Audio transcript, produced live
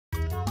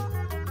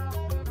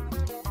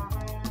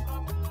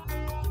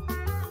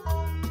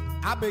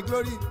Abe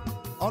Glory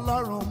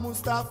Ọlọ́run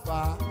Mustapha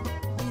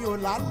ní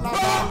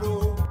Ọ̀làlábàrò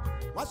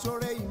wọ́n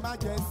ṣoore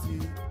emergency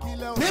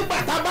kílẹ̀ òun. Nígbà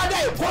tá a bá dá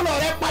ìkólọ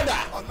rẹ padà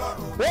ó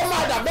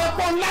máa dàbẹ́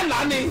pọ́ ńlá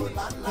lánì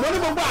mo ní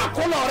gbogbo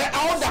àkólọ rẹ a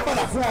ó dà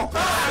padà fún ọ.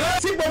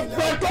 Tí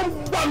gbogbo ẹ tó ń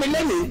gbọ́ mi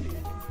lẹ́nìí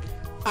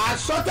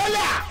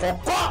àsọtẹ́lẹ̀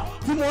àkọ́kọ́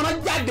tí mo rán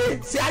jáde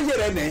sí ayé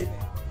rẹ nìyí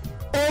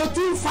o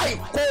ti ń fa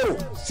ìkorò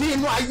sí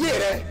inú ayé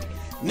rẹ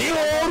ní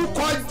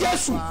orúkọ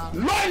Jésù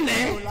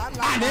lónìí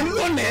àní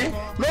lónìí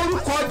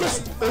lórúkọ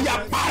Jésù ó yá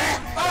parẹ́.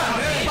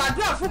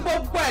 Gbàdúrà fún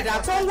gbogbo ẹ̀dá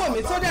tó ń wò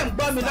mí tó dẹ̀ ń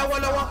gbọ́ mi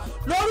lọ́wọ́lọ́wọ́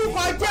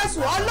lórúkọ Jésù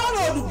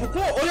Ọlọ́run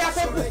olùbùkún ó yá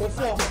kó bùkún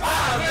fún ọ.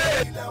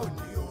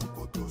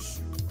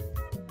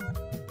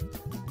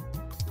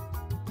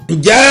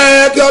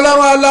 Ǹjẹ́ kí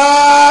Ọlọ́run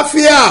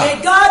àlàáfíà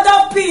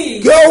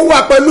kí ó wà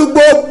pẹ̀lú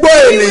gbogbo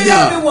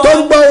ènìyàn tó ń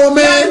gbọ́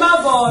omi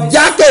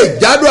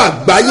jákèjádò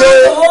àgbáyé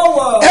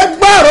ẹ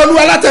gbọ́ ọ̀rọ̀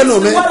Olúwa látẹnu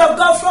mi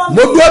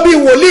mo dúró bí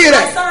wòlíì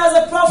rẹ̀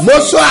mo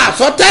sọ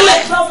àsọtẹ́lẹ̀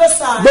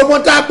gbogbo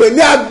tá a pè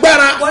ní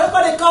agbára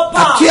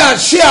àti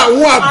àṣẹ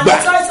àwọn àgbà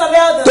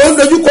tó ń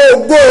dojúkọ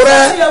ògo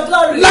rẹ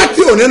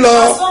láti òní lọ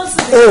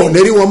ò ní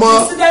rí wọn mọ́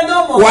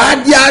wàá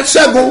di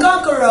aṣẹ́gun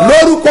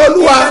lórúkọ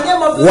Olúwa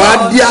wàá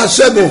di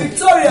aṣẹ́gun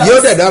yóò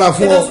dẹ̀ dára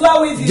fún ọ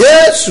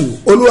Jésù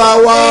Olúwa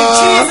wa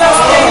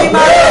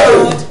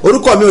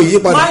orúkọ mi ò yí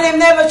padà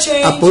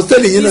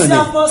àpọ́stélì yìí náà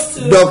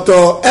ni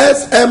Dr.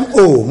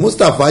 SMO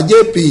Mustapha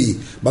JP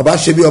baba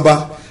ṣebí ọba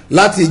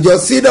láti ìjọ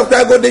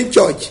Dr. Golden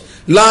Church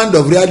Land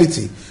of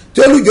Reality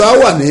tí olùjọ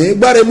wà ní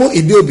Gbáremú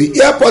Ìdíòbí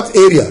Airport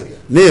area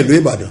ní ìlú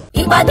Ìbàdàn.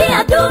 Ìpàdé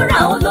àdúrà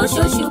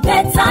olóṣooṣù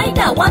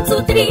Bẹ́táídà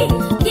 123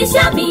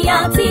 iṣẹ́ mi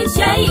àti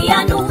iṣẹ́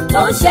ìyanu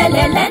tó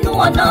ṣẹlẹ̀ lẹ́nu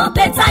ọ̀nà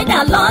Bẹ́táídà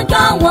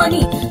lọ́jọ́ wọn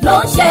ni ló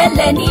ń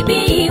ṣẹlẹ̀ níbi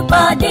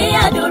ìpàdé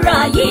àdúrà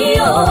yìí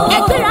o.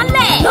 Ẹgbẹ́ra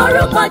lẹ̀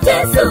lórúkọ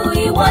Jésù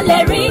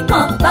ìwọlẹ̀ rí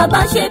kan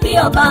bàbá ṣe bí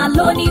ọba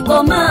lónìí kò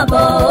máa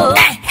bọ̀.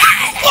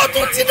 Ó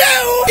tún ti dé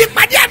o.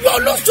 Ìpàdé àdúrà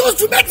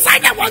olóṣooṣù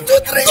Bẹ́táídà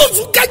 123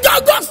 oṣù kẹjọ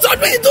August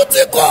ọdún yìí tó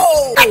ti kọ́.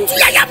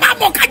 Àtúnyàyà máa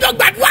mọ̀ kájọ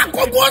gbàdúrà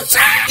kókó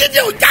ṣẹ́. Dídé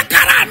òjà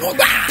kára àánú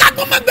gbà.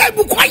 Kágbọ́mọgbẹ́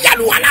ìbùkún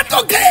ayélujára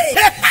látọ̀kẹ́.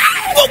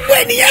 Gbogbo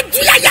ènìyàn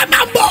túyàyà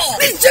máa bọ̀.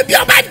 Ní ṣebí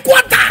ọba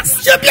headquarters.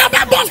 Ṣebí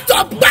ọba bus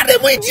stop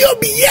Gbáremú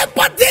Ìdíòbí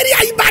Airport area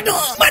Ìbàdàn.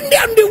 Monday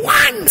on the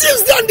 1,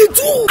 Tuesday on the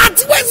 2,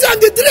 àti Wednesday on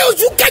the 3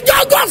 oṣù kẹjọ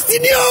August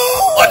ni o.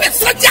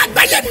 Onísọjí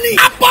àgbáyé ni.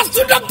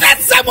 Apostle Dr.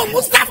 SMO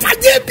Mustapha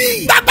JP.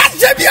 Bàbá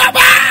ṣebí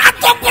ọba.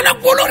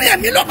 Àtọ̀pọ̀lọpọ̀ olórin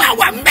ẹ̀mí ló máa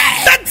wà mbẹ́.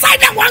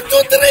 Bẹ́táídà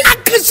 123.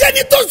 Àkànṣe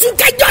ni tó oṣù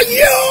kẹjọ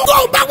yìí o. Tó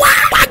o bá wá.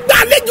 Wàá gba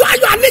àlejò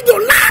ayọ̀ àlejò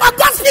ńlá.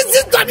 August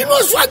visitor nínú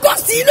oṣù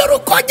August yìí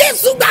lórúkọ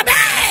Jésù gbà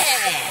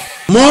bẹ́ẹ̀.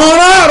 Mo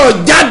rán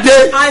ọ̀rọ̀ jáde.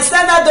 I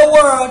send out the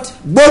word.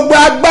 Gbogbo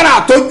agbára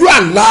àtọ́jú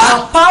àlá.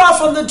 Power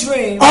from the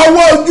dream.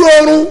 Ọwọ́ ojú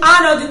oorun.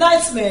 And of the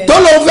nightmare. Tó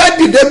ló fẹ́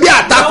dìde bí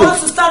àtakò. I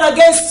want to stand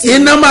against you.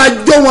 Iná máa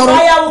jó wọn run.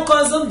 Fire will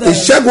consume them.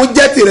 Ìṣẹ́gun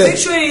jẹ́ tirẹ̀.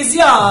 Victory is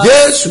yours.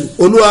 Jésù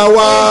Olúwa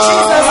wa.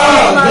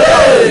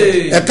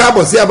 Jesus ẹ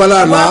káàbọ̀ sí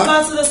abala àlá.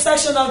 welcome to the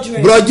section of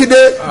dreams.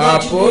 Bùrọ̀jídé.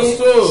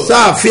 Àpòstò.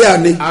 Sáàfíà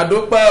ni.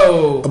 Àdúpẹ́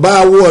o. Bá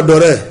a wo ọ̀dọ̀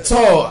rẹ̀.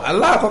 Tọ́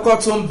aláàkọ́kọ́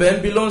tó ń bẹ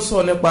ń bí ló ń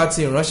sọ nípa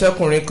ti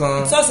ìránṣẹ́kùnrin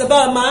kan. Talks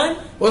about a man.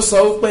 Ó sọ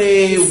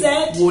pé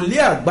wòlíì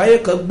àgbáyé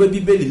kan gbé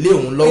bíbélì lé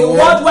òun A lọ́wọ́.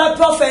 worldwide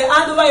prophet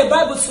hand over a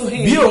Bible to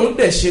him. Bí òun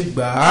dẹ̀ ṣe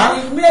gbà á.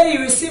 And immediately he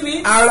received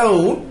it. Ara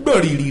òun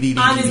gbọ̀n rìrìrì.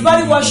 And his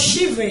body was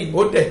shivering.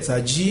 Ó dẹ̀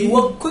tají.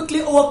 He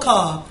quickly woke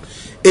up.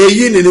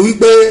 Èyí nìyí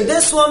wípé.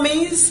 This one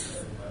means.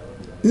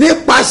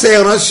 Nípasẹ̀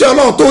ìránṣẹ́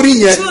Ọlọ́run tó rí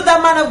yẹn. Through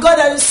that man of God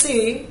that you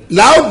see.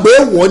 La ó gbé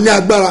wọ́n ní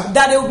agbára.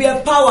 That there will be a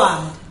power.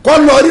 Kọ́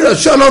lọ rí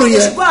ìránṣẹ́ Ọlọ́run You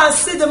yẹn. should go and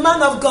see the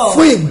man of God.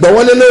 Fún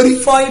ìgbọ́wọ́lé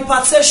lórí. For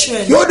impartation.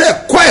 Yóò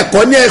dẹ̀ kọ́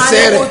ẹ̀kọ́ ní ẹsẹ̀ And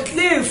he rẹ̀. will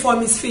clear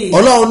from his feet.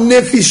 Ọlọ́run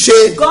ní fi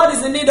ṣe. God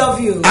is in need of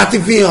you. Àti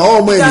fi hàn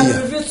ọmọ He can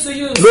ènìyàn. reveal to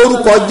you.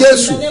 Lórúkọ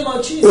Jésù.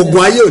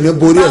 Ogun ayé ò ní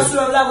borí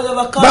ẹ̀.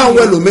 Báwo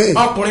ẹlòmíì.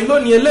 Ọkùnrin ló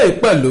ní eléyìí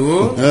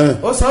pẹ̀lú.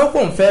 Ó sọ pé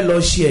òun fẹ́ lọ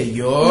ṣe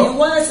ẹ̀yọ́. He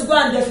wanted to go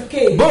and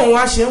defecate. Bóun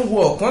wá ṣe ń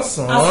wo ọ̀kan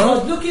sàn As he án.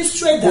 was looking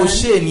straight Kò down.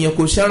 ṣe ènìyàn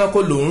kò ṣe ẹranko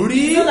lòún rí.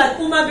 He looked like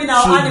human being or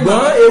Ṣùgbọ́n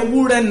animal.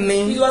 ewúrẹ́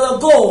ni. It was a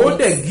goat. Ó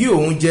dẹ̀ gé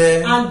òun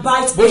jẹ. And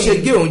bite Bó ṣe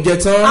him. gé òun jẹ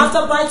tán.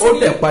 After biting Ó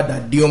dẹ̀ him. padà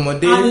di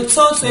ọmọdé. And he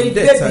turned to a Ó dẹ̀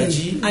baby.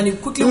 tají. And he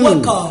quickly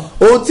woke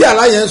up. Ohun tí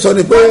aláyẹ̀ ń sọ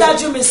ni pé. What that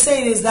dream is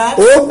saying is that.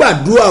 Ó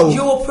gbàdúrà o.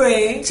 You will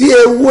pray. Tí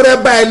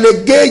ewúrẹ́ bá ẹ lè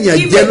gé èèyàn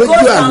If jẹ a lójú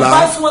ghost can àlá.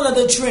 bite one of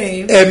the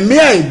dream. Ẹ̀mí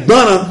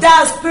àìgbọ́ràn.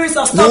 That spirits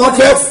of Ni wọ́n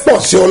fẹ́ stubbornness. pọ̀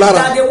sí ọ lára.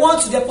 That they want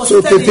to So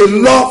deposit tètè in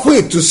you. lọ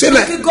fún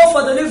ìtúsílẹ̀. You go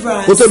for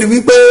deliverance. Kó tó di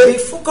wípé Be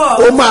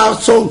focused. ó máa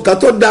sọ nǹkan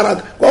tó dára.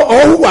 Ó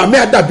hùwà mí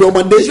àdàbí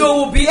ọmọdé. You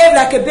will behave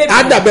like a baby.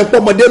 Àdàbí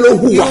ọmọdé ló You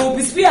hùwà. will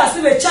be speak as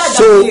if a child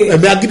So that behaves.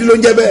 ẹ̀mí agídí ló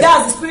ń jẹ́ bẹ́ẹ̀.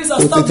 That's the spirit of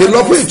Kò tètè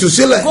lọ fún stubbornness.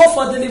 ìtúsílẹ̀. Go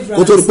for deliverance.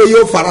 Kó tó di pé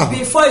yóò fara hàn.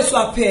 Before it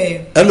will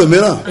appear.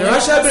 Ẹlòmíràn.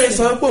 Ìránṣẹ́bìnrin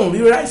sọ pé òun rí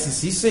ráìsì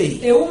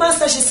sísè. A woman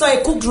said she saw a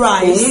cooked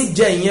rice. Òun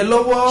jẹ ìyẹn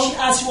lọ́wọ́.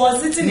 As she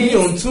was eating Ní it,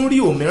 òun tún rí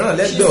òmíràn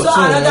she lẹ́gbẹ̀ẹ́ saw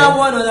ọ̀tún another òun.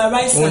 one on the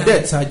right Òun side.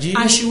 dẹ̀ tají.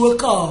 And she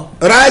woke up.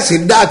 Ráìsì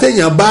dá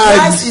téèyàn bá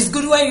Rice is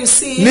good when you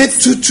see ní it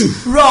tútù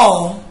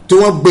raw. tí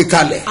wọ́n gbé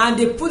kalẹ̀ and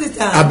they put it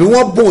down, àbí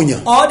wọ́n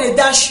bòyàn or they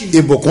dash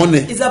you, ìbùkún ni.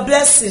 it's a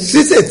blessing.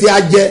 sísè tí a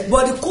jẹ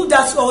But the cook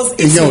that was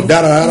èèyàn ò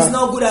dára rárá. is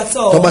not good at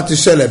all. tó bá ti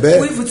ṣẹlẹ̀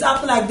bẹ́ẹ̀ If it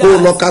happen like kó o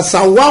lọ that, ka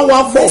Psalm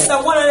 114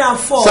 Psalm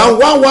 104, Psalm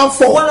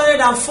 114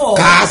 104,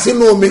 kà á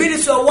sínú omi read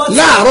it to your water,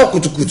 láàárọ̀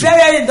kùtùkùtù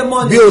very early in the bí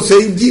morning, o ṣe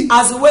ń jí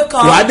as you wake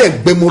up, wàá dẹ̀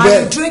gbé mu and bẹ́ẹ̀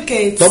you drink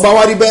it. tó bá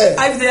wá rí bẹ́ẹ̀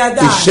If they are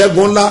that,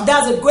 ìṣẹ́gun ńlá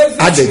that's a great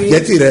adẹ̀jẹ́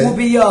victory tirẹ̀ will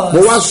be yours. mo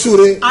wá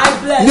súre I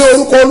bless ní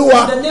orúkọ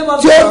Olúwa in the name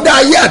of tí ó God, dá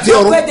ayé àti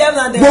ọ̀run create them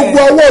and the gbogbo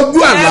earth. ọwọ́ ojú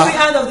àlá Every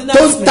hand of the tó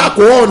ń nursery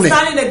takò ọ̀nẹ̀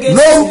standing against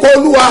lórúkọ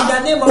you, Olúwa in the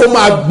name of ó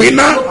máa God,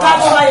 gbiná will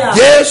catch fire.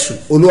 Jésù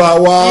Olúwa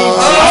wa.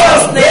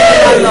 Jesus'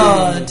 name,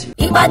 Lord.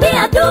 ìpàdé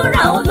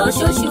àdúrà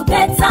olóṣooṣù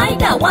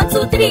bẹ́táìdà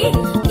 123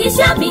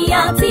 iṣẹ́ mi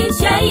àti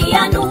iṣẹ́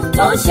ìyanu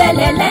tó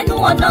ṣẹlẹ̀ lẹ́nu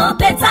ọ̀nà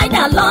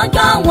bẹ́táìdà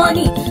lọ́jọ́ wọn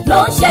ni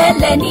ló ń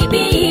ṣẹlẹ̀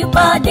níbi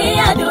ìpàdé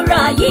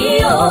àdúrà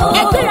yìí o.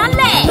 ẹgbẹ́ra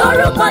lẹ̀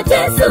lórúkọ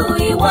Jésù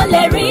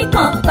ìwọlẹ̀ rí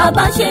kan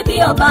bàbá ṣe bí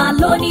ọba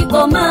lónìí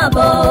kò máa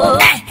bọ̀.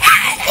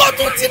 ó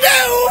tún ti dé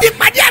o.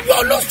 ìpàdé àdúrà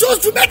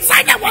olóṣooṣù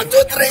bẹ́táìdà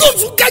 123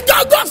 oṣù kẹjọ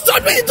ọgọ́sọ̀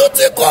ọdún yìí tó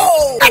ti kó.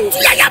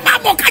 àtúnyàyà máa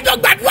bọ̀ kájọ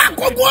gbàdúrà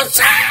kókó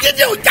ṣẹ́.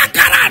 dídé ọjà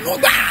kára àánú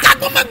gbà.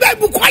 kágbọ́mọgbẹ́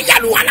ìbùkún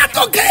ayélu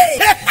alátọ́kẹ́.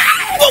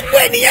 gbogbo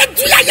ènìyàn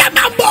túyàyà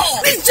máa bọ̀.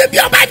 ní ṣebí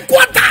ọba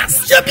headquarters.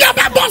 ṣebí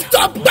ọba bus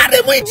stop.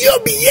 gbàdémù ìdí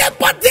omi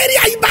airport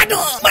area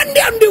Ìbàdàn.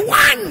 Monday on the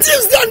 1,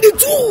 Tuesday on the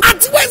 2,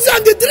 àti Wednesday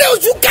on the 3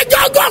 oṣù kẹjọ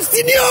ọgọ́sì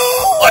ni o.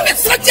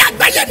 onísọjí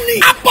àgbáyé ni.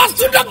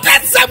 Apostle Dr.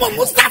 Simon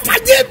Mustapha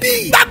JB.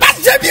 bàbá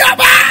ṣebí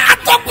ọba.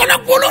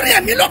 àtọkọlọpọ olórí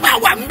ẹ̀mí ló máa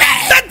wà mbẹ́.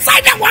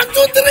 bẹ́táìdà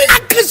 123.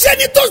 àkànṣe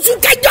ni tó oṣù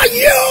kẹjọ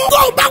yìí o. tó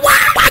o bá wá.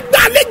 wàá gba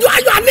àlejò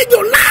ayọ̀ àlejò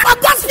ńlá.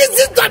 August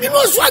visitor nínú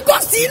oṣù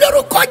August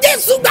lórúkọ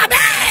Jésù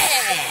gbàgbẹ́.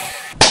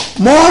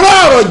 mo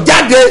rán ọ̀rọ̀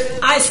jáde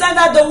I send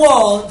out the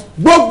word.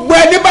 gbogbo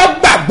ẹni bá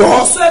gbàgbọ́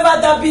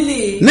Whosoever that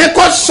believe, ní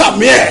kó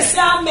sàmì ẹ̀ say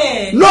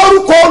amen.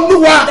 lórúkọ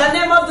Olúwa In the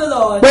name of the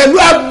Lord, pẹ̀lú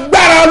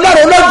agbára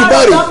Ọlọ́run God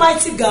Olódùmarè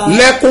Almighty God,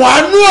 lẹ̀kùn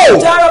àánú o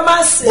Jaro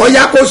mercy, ó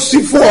yá kó sí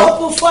fún ọ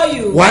open for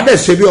you. wà á dẹ̀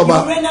ṣe bí ọba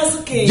You reign as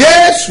a king.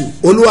 Jésù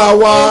Olúwa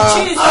wa.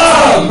 In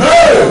Jesus'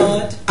 name,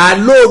 Lord.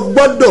 àlọ́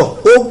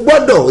o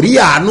gbọ́dọ̀ rí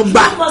àánú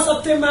gbà You must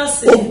obtain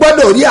mercy. o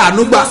gbọ́dọ̀ rí àánú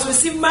You gbà must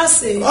receive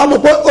mercy. ọmọ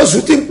pé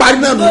oṣù tí ń parí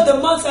náà nù Though the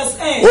month has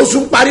end, oṣù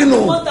ń parí nù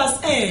the month has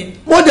end.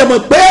 mo dẹ̀ mọ̀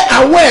pé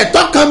àwọn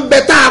ẹ̀tọ́ kan bẹ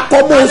tá a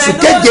kọ́ mọ́ And oṣù I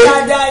know keje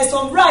that there is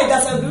some right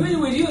that has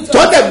been with you to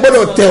tó dẹ̀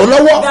gbọ́dọ̀ tẹ̀ ọ́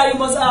lọ́wọ́ that you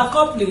must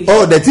accomplish,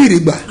 ọ̀dẹ̀ tí ì rí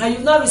gbà and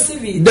you not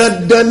receive it.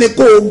 dandan ni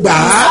kó o gbà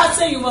á You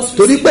say you must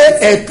torí receive pé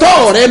it.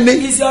 ẹ̀tọ́ rẹ ni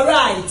It's your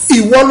right.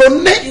 ìwọ ló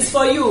ní It's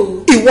for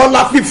you. ìwọ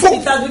la fi fún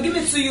It has been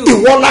given to you.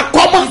 ìwọ la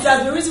kọ́ mọ́ It has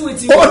been written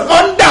with you.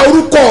 ọ̀ndà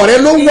orúkọ rẹ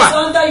ló wà It's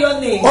under your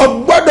name. o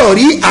gbọ́dọ̀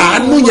rí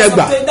àánú You yẹn must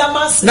gbà obtain that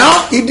mercy. náà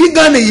ìdí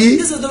gan nìyí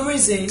This is the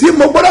reason tí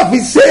mo gbọ́dọ̀ fi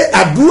ṣe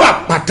àdúrà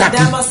pàtàkì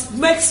that must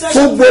make fún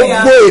special gbogbo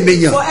prayer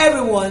ènìyàn for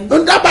everyone.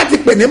 ń dábàá ti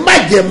pè ní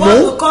májẹ̀mú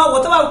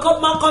Whatever we call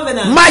man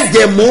covenant.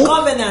 májẹ̀mú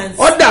Covenant.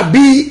 ó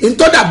dàbí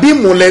ntọ́ dàbí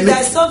ìmùlẹ̀ ni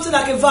There is something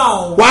like a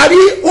vow. wàá rí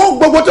ohun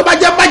gbogbo tó bá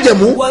jẹ́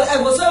májẹ̀mú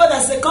Whatsoever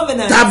that's a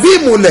covenant tàbí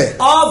ìmùlẹ̀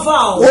or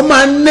vow,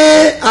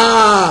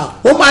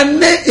 ó máa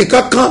ní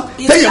ìkankan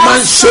it téèyàn máa ń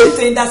has ṣe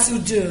something that you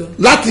do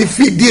láti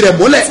fi ìdí rẹ̀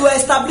múlẹ̀ to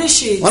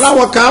establish it. wọn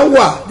láwọn kan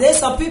wà There's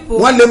some people,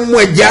 wọ́n lè mú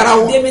ẹ̀jẹ̀ ara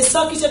wọn they may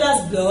suck each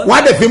other's blood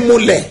wọ́n á dẹ̀ fi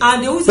múlẹ̀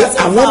and they use pé it as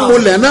a àwọn vow.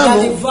 múlẹ̀ náà That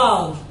nù they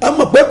vow. ẹ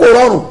mọ̀ pé kò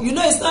rọrùn You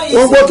know it's not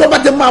ohun gbogbo easy. tó bá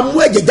ti máa mú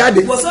ẹ̀jẹ̀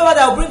jáde Whatsoever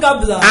that will bring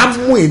out blood á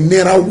mú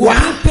ìnira will wá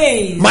bring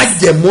pain.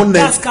 májẹ̀mú ni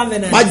That's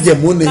covenant.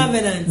 májẹ̀mú ni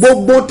Covenant.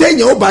 gbogbo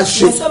téèyàn ó bá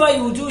ṣe Whatsoever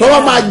you will do tọ́wọ́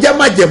now, máa jẹ́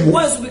májẹ̀mú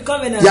once we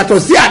covenant. yàtọ̀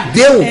sí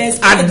àdéhùn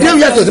àdéhùn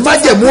yàtọ̀ sí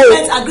májẹ̀mú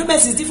o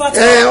Agreement is different.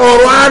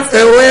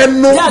 ọ̀rọ̀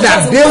ẹnu That's just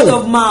a dàdéhùn word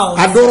of mouth.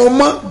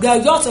 àdúrómọ́ The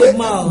words of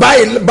mouth.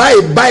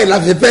 báyìí la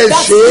fi fẹ́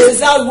That's ṣe this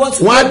is how we want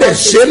to wọ́n á do dẹ̀ it.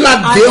 ṣe And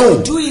ládéhùn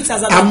you do it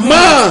as an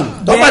àmọ́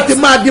agreement. tọ́ba Yes. ti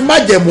máa di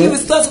májẹ̀mú If we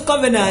start to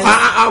covenant,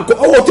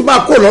 owó tí máa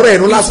kó lọ́rọ̀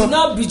ẹ̀nu it lásán should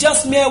not be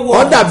just mere ó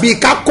words. dàbí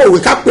ká kọ̀wé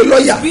ká pe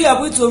lọ́ọ̀yà Be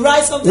able to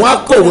write something. wọ́n á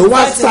to kọ̀wé wọ́n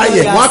á write a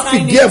sáyẹ̀ lawyer, wọ́n á sign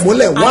fìdí it, ẹ̀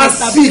múlẹ̀ and wọ́n á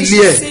establish,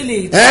 sílì seal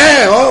it.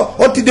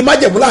 ó ti di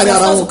májẹ̀mú láàrin ara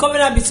There's wọn also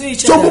covenant between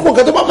each so other. gbogbo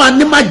nǹkan tó bá máa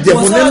ní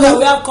májẹ̀mú Whatsoever nínú that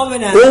we have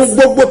covenant. ohun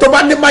gbogbo tó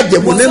bá ní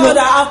májẹ̀mú nínú Whatsoever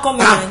that have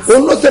covenant.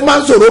 òun ló ṣe máa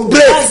ń sọ̀rọ̀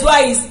break That's why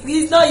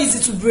it's not easy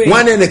to break. wọ́n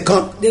á ní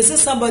ẹnìkan They say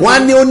somebody. wọ́n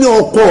á ní ó ní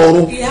ọkọ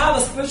ọ̀run He have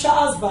a spiritual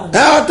husband.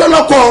 tó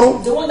lọ́kọ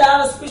ọ̀run The one that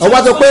have a spiritual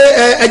ọwọ́ sọ pé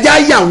husband. ẹja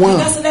yà wọ́n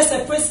Let's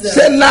separate them.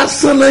 ṣé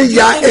lásán náà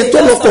ya ètò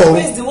lọ́kọ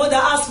ọ̀run The one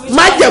that has spiritual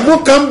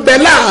májẹ̀mú kan ń bẹ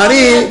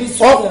láàrin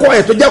ọkọ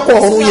ẹ̀ tó jẹ́ kọ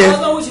ọ̀run yẹn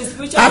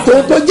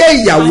àtòun tó jẹ́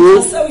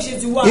ìyàwó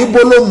ibo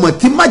ló mọ̀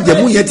tí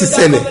májẹ̀mú yẹn ti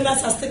ṣẹlẹ̀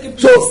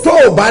so tó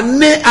o bá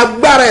ní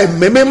agbára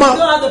ẹ̀mí mímọ́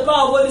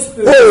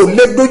o ò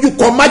lè dojú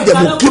kọ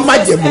májẹ̀mú kí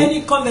májẹ̀mú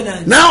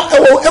náà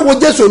ẹ wo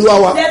Jésù Olúwa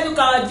wa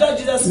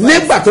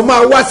nígbà tó máa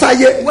wá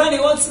sáyé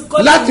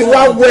láti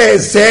wá wẹ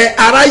ẹ̀ṣẹ̀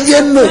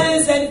aráyé nù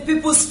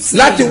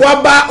láti wá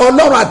bá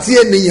Ọlọ́run àti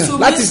ènìyàn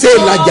láti ṣe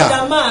ìlàjà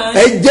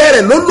ẹ̀jẹ̀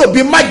rẹ̀ ló lò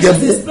bí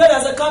májẹ̀mú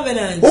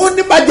ó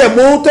ní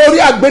májẹ̀mú tó rí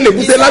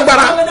àgbélébùú ṣe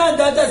lágbára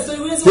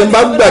tí n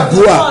bá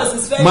gbàdúrà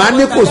màá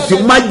ní kò sí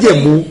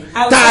májẹ̀mú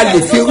tá a lè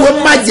fi wé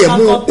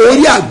májẹ̀mú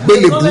orí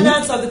àgbélébùú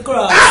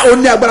ó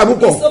ní agbára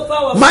púpọ̀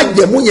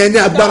májẹ̀mú yẹn ní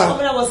agbára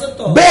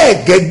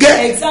bẹ́ẹ̀ gẹ́gẹ́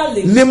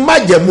Exactly. ni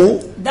májẹ̀mú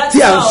That's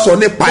tí a ń how sọ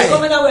nípa the ẹ̀.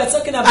 covenant we are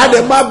talking about. A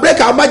dẹ̀ máa break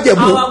àwọn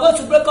májẹ̀mú And we are going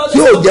to break all tí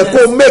those yóò jẹ́ kó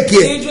covenants make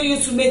ẹ̀. to injure you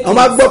to make Wọ́n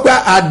máa it. gbọ́ pé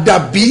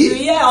àdàbí You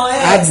hear or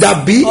else.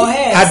 àdàbí Or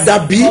else.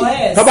 àdàbí Or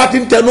else. tọ́ba ti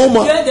ń tẹnu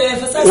mọ́ When they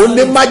emphasize ó on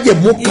ní it,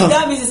 májẹ̀mú if kan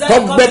that means it's tó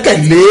like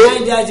gbẹ́kẹ̀lé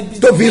covenant,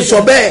 and tó fi sọ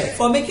bẹ́ẹ̀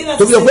for making us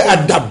tó fi sọ pé say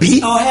àdàbí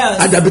or else.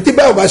 àdàbí tí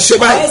bẹ́ẹ̀ ò bá ṣe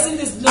báyìí Or else if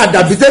this no-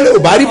 àdàbí tẹ́lẹ̀ ò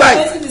bá rí Or báyìí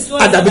else if this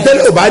one àdàbí is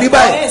tẹ́lẹ̀ ò like- bá rí Or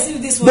báyìí else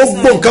if this one is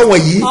gbogbo like- nǹkan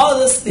wọ̀nyí all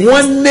those things.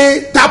 wọ́n ní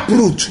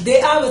taproot They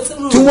have a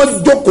root tí wọ́n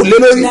jókòó lé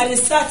lórí that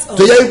is sat on.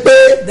 tó yẹ pé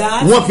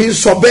That wọ́n fi ń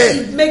sọ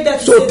bẹ́ẹ̀ make that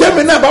to so say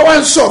tẹ́mi that. náà bá wá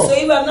ń sọ̀rọ̀ So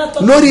if I'm not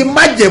talking lórí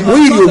májẹ̀mú of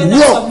ìrì covenants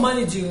òwúrọ̀ of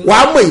money due,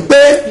 wàá mọ̀ yìí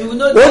pé You will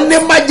know ó that. ní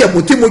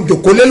májẹ̀mú tí mo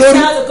jókòó lé lórí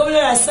now the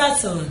covenant I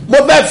sat on. mo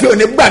fẹ́ fi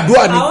òní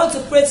gbàdúrà ni I want to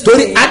pray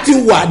torí today a ti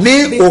wà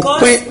ní because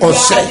òpin we are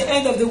ọ̀sẹ̀ at the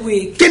end of the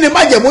week. kí ni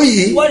májẹ̀mú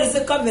yìí What is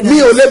the covenant?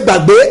 mi ò lè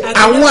gbàgbé I can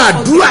àwọn never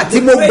àdúrà forget tí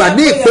the mo gbà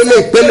ní prayer ìpele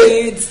I ìpele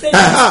prayed, stage by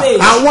stage.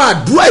 àwọn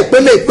àdúrà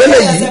ìpele ìpele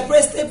Prayer yìí as I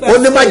pray step by ó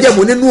ní step.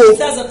 májẹ̀mú nínú o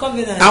That's a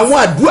covenant. àwọn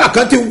àdúrà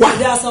kan ti wà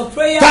There are some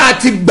prayers tá a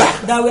ti gbà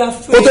that we are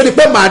kó tó di praying.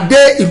 pé màá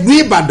dé ìlú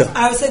Ìbàdàn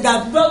I will say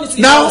that brought me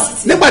to now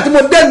university. nígbà tí mo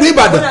dé ìlú When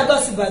Ìbàdàn I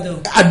got to Ibadan,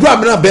 àdúrà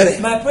mi náà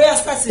bẹ̀rẹ̀ my prayer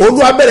started.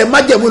 olúwa bẹ̀rẹ̀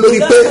májẹ̀mú lórí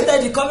pé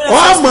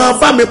ọmọ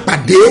bá mi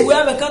pàdé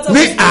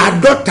ní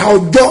 50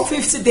 ọjọ́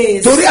 50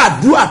 days. torí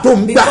àdúrà tó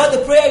ń gbà Before the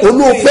prayer you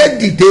olóòfẹ́ pray,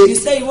 dìde you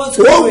say you want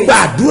to ó pray. gba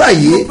àdúrà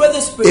yìí You pray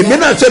this prayer. èmi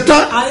náà ṣe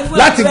tán And even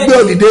láti ready gbé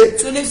ọ dìde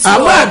to lift you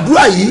àmọ́ up.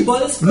 àdúrà yìí But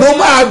this ló prayer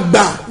máa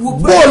gbà will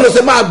pray. bóòlù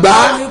ṣe máa gbà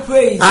á How you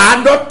pray?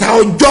 50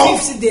 ọjọ́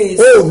 50 days.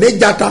 ó ò ní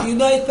jata You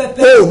know it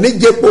pepper. ó ò ní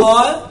jẹpo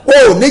Or-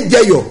 ó ò ní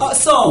jẹyọ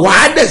salt.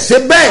 wàá dẹ̀ ṣe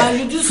And bẹ́ẹ̀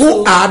you do fún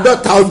so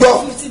 50 ọjọ́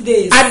 50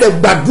 days. a dẹ̀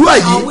gbàdúrà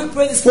yìí And we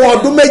pray this fún prayer.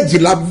 ọdún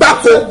méjìlá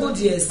gbáko For good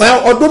years.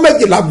 ọdún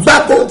méjìlá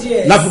gbáko good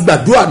years. la fi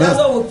gbàdúrà náà That's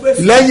what we pray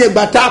for. lẹ́yìn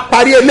ìgbà tá a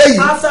parí eléyìí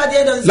After the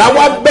end of this làwa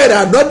prayer, bẹ̀rẹ̀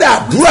ànọ́dà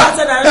àdúrà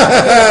started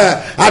another prayer.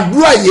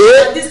 àdúrà yìí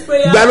And this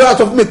prayer- gbàdúrà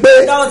sọ fún mi pé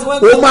That was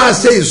when ó God- máa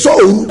ṣe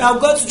ìṣòro That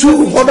God to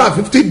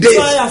 250 days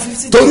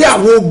 250 days. torí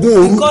àwọn ogun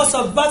òru Because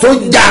of battle tó in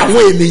the já night,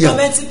 àwọn ènìyàn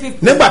tormenting people.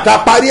 nígbà tá a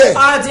parí ẹ̀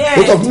At the ó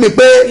end, sọ fún mi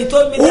pé he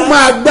told me ó that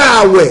máa gbà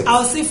àwẹ̀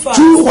I'll see fast.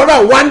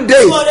 201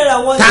 days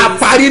 201 tá a days.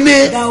 parí ní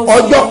That will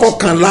ọjọ́ finish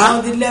kọkànlá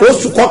on the 11th.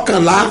 oṣù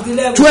kọkànlá On the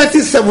 11th.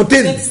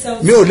 2017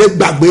 mi ò lè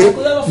gbàgbé I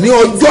could never ní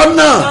forget ọjọ́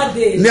náà that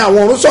day. ní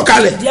àwọn ọ̀run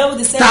sọ̀kalẹ̀ The devil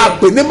descended. tá a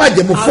pè ní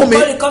májẹ̀mú fún mi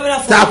And God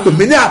covenant for tá a me. pè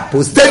mí ní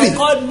àpòstélì And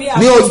called me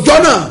ní apostle. ọjọ́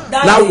náà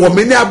That la day, wọ̀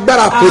mí ní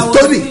agbára I was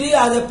àpòstélì really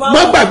at the power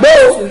má of gbàgbé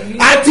o God.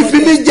 a ti fi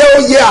mí jẹ́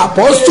oyè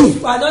àpọ́stù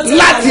Yes, I don't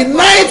láti say that.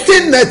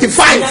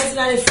 1995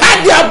 1995.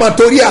 káàdì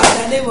àmọ̀tóríà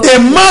The name of-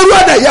 èmọ́rú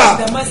ọ̀dàyà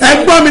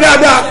ẹgbọ́n mi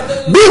dáadáa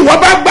bí ìwọ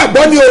bá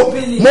gbàgbọ́ ni o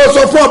mo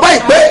sọ fún ọ báyìí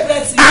pé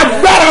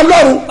agbára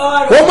Ọlọ́run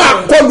ó máa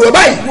kọlù ọ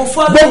báyìí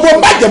gbogbo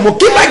májẹ̀mú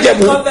kí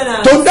májẹ̀mú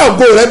tó ń dá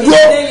ògo rẹ dúró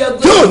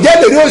tí ò jẹ́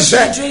lèrí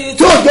òṣìṣẹ́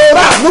tí ò jẹ́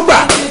ọ̀rá ànúgbà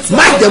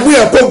májẹ̀mú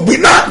yẹn kó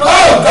gbiná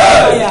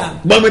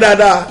gbọ́n mi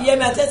dáadáa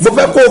mo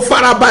fẹ́ kó o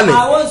farabalẹ̀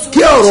kí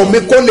ọ̀rọ̀ mi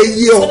kó lè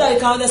yé ọ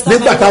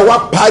nígbà tá a wá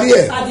parí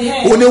ẹ̀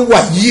ó ní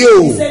wàyí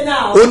o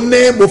ó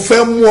ní mo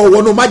fẹ́ mú ọ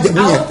wọnú májẹ̀mú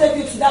I yẹn will take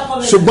you to that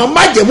covenant. ṣùgbọ́n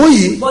májẹ̀mú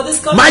yìí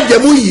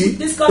májẹ̀mú yìí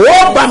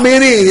ó bá mi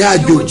rin ìrìn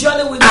àjò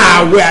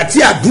ààwẹ̀ àti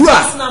àdúrà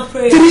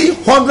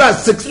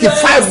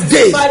 365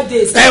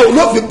 days ẹ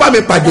ló fi bá mi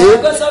pàdé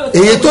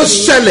èyí tó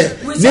ṣẹlẹ̀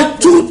ní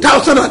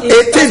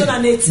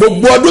 2018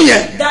 gbogbo ọdún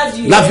yẹn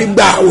la fi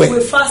gba ààwẹ̀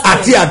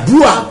àti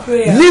àdúrà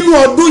nínú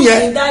ọdún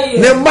yẹn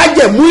ní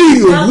májẹ̀mú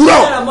ìrìn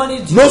òwúrọ̀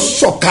ló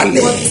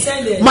sọ̀kalẹ̀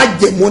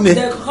májẹ̀mú ni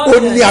ó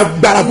ní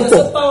agbára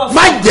púpọ̀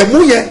májẹ̀mú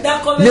yẹn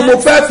ni mo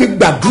fẹ́ fi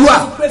gbàdúrà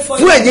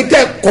fún ẹ̀yin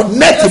tẹ́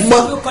kọ̀nẹ́ẹ̀tì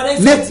mọ́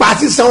nípa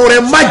sísan ọrẹ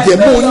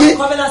májẹ̀mú yín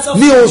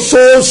ní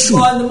oṣooṣù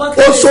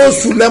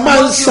oṣooṣù lẹ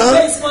máa ń san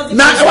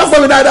na ẹ wá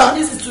gbọ́ mi dáadáa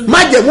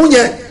májẹ̀mú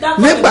yẹn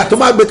nígbà tó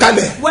máa gbé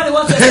kalẹ̀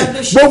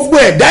gbogbo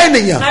ẹ̀dá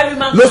ènìyàn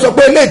ló sọ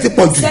pé eléyìí ti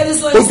pọ̀ jù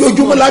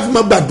ojoojúmọ́ láti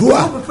máa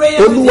gbàdúrà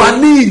olúwa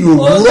ní ìlú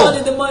òwúrọ̀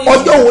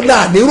ọjọ́ òun là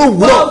ní ìró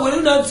òwúrọ̀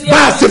bá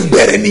a ṣe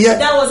bẹ̀rẹ̀ nìyẹn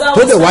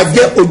tó lè wá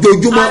jẹ́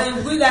ojoojúmọ́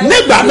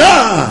nígbà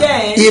náà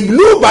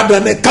ìlú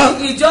Ìbàdàn nìkan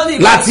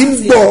láti ń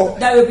gbọ́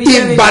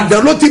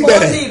Ìbàdàn ló ti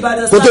bẹ̀rẹ̀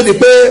kó tó di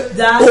pé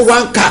ó wá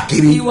ń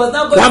káàkiri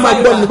wọ́n á máa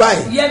gbọ́ mi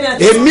báyìí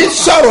èmi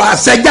sọ̀rọ̀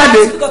àṣẹ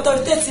jáde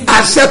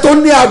àṣẹ tó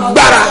ní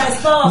agbára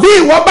bí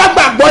ìwọ bá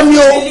gbàgbọ́ ni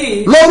o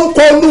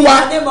lórúkọ olúwa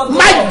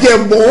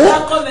májẹ̀mú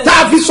tá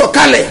a fi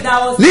sọ̀kalẹ̀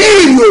ní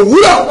ìrìn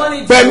òwúrọ̀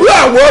pẹ̀lú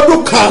àwọn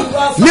ọdún kan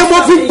ni mo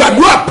fi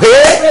gbàdúrà pé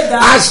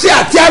àṣẹ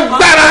àti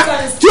agbára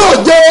tí ò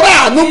jẹ́ ọ̀rọ̀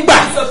àánú gbà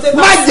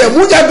májẹ̀mú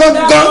yẹn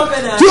gangan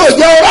tí ò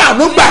jẹ́ ọ̀rọ̀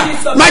àánú gbà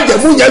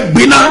májẹ̀mú yẹn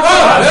gbiná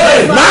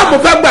náà mo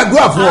fẹ́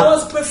gbàdúrà fún ọ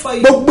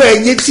gbogbo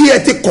ẹ̀yin tí ẹ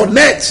ti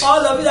connect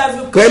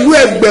pẹ̀lú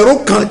ẹgbẹ̀rún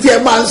kan tí ẹ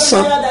máa ń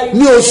san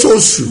ní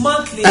oṣooṣù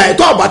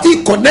tó o bá ti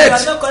connect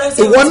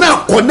ìwọ náà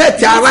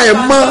connect ara ẹ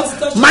mọ́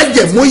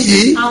májẹ̀mú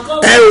yìí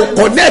ẹ ò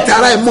connect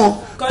ara ẹ mọ́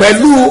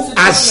pẹ̀lú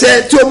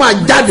àṣẹ tí ó máa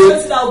jáde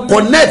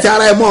connect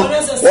ara ẹ mọ́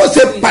ó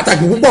ṣe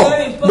pàtàkì púpọ̀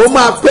mo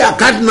máa pé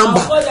account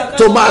number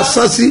tó máa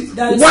san sí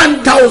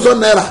 1,000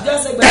 naira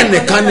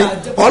ẹnìkan ni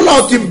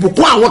ọlọ́run ti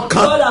bùkún àwọn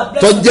kan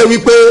tó jẹ́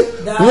wípé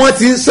wọ́n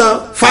ti ń san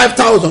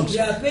 5,000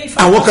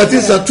 àwọn kan ti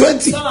ń san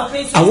 20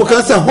 àwọn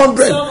kan san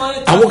 100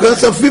 àwọn kan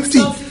san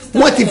 50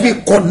 wọ́n ti fi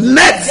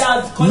connect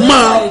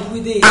mọ́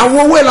àwọn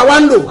owó ìlà wa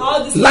ń lò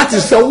láti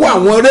sanwó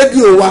àwọn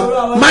rédíò wa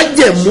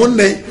májẹ̀mú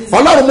ni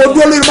ọlọ́run mo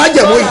dúró lórí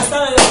májẹ̀mú yìí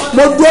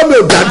mo dúró mi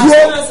ò dá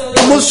dúró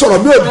mo sọ̀rọ̀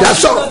mi ò dá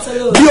sọ̀rọ̀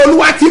bí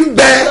olúwa ti ń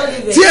bẹ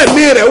tí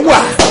ẹ̀mí rẹ̀ wà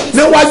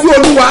níwájú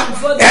olúwa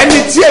ẹni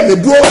tí ẹ̀mí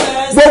dúró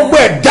gbogbo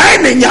ẹ̀dá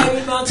ènìyàn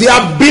tí a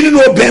bí nínú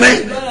obìnrin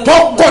tó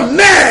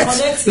connect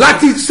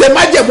láti ṣe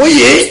májẹ̀mú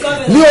yìí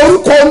ní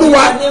orúkọ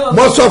olúwa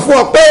mo sọ fún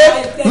ọ pé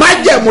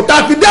májẹ̀mú tá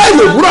a fi dá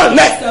ìyòwúrọ̀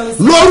lẹ̀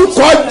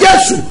lórúkọ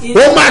jésù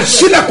ó máa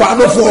ṣí lẹ̀kọ̀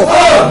àánú fún ọ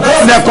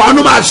lẹ̀kọ̀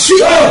àánú máa ṣí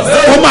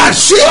ó máa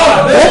ṣí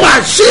ó máa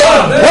ṣí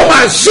ó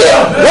máa ṣí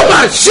ó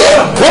máa ṣí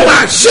ó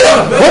máa ṣí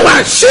ó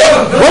máa ṣí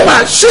ó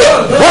máa ṣí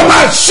ó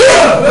máa ṣí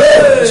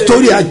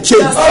story a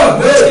change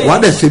wà á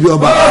dẹ̀ ṣe bí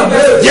ọba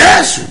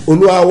jésù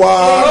olúwa wa.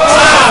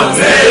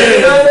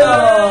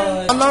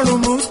 ọlọ́run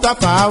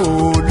mustapha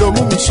o ló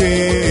mú mi ṣe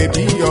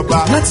bí ọba.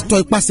 láti tọ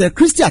ipasẹ̀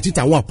kristi àti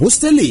tàwọn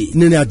àpọ́stélì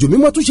nìrìn àjò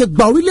mímọ́ tún ṣe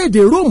gba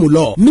orílẹ̀-èdè róòmù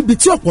lọ níbi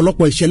tí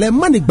ọ̀pọ̀lọpọ̀ ìṣẹ̀lẹ̀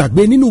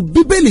mánigbàgbé nínú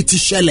bíbélì ti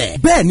ṣẹlẹ̀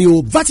bẹ́ẹ̀ ni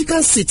o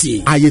Vatican City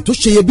ààyè tó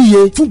ṣeyebíye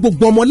fún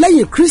gbogbo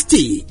ọmọlẹ́yìn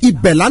kristi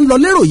ibẹ̀ là ń lọ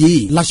lérò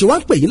yìí la ṣe wá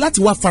ń pè yín láti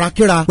wá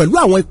farakínra pẹ̀lú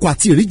àwọn ikọ̀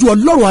àti ìríjú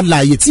ọlọ́run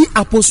alààyè tí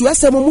àpòsù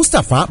ẹsẹ̀mọ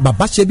mustapha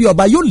bàbá ṣe bí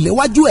ọba yóò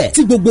léwájú ẹ̀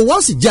tí gbogbo wa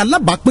ó sì jẹ́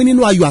alábàápín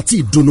nínú ayọ̀ àti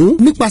ìdùnnú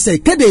nípasẹ̀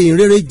ìkéde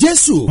ìrere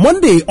jésù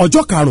monday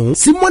ọjọ́ 5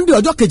 sí monday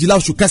ọjọ́ 12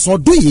 oṣù kẹsàn-án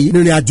ọdún yìí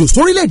nìrìn àjò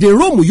sórílẹ̀-èdè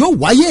róòmù yóò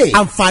wáyé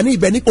àǹfààní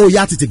ibẹ̀ ní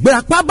òòyà tètè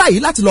gbéra pá báyìí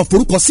láti lọ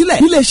forúkọ sílẹ̀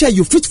nílé iṣẹ́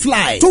you fit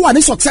fly tó wà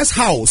ní success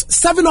house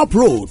 7up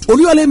road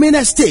olúyọlé main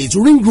estate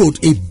ring road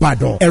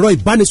ìbàdàn ẹ̀rọ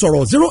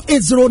ìbánisọ̀rọ̀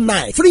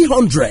 0809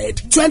 300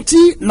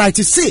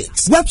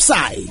 2096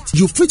 website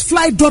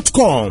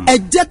youfitfly.com ẹ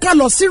jẹ́ ká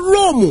lọ sí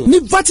róòmù ní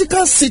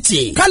Vatican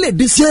City ká lè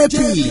di CAP.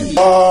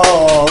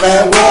 ọ̀rẹ́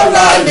wọ́n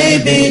lá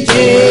níbi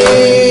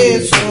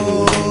jésù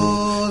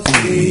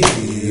sí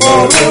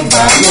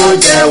orúkọ ló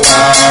jẹ́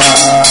wá.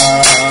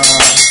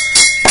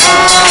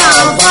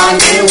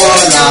 àǹfààní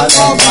wọ́n là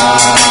tó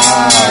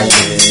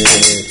báyìí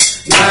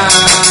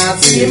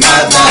láti má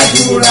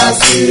gbàdúrà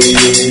sí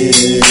i.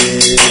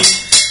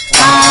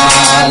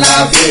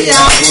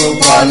 àlàáfíà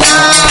púpọ̀ là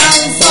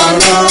ń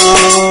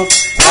sọ̀rọ̀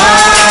a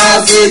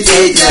sì ti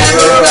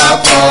jẹ́rora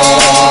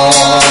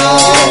pọ̀.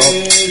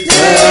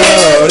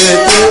 Jẹ́rìí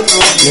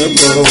tó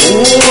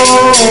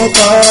gbogbo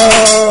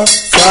kan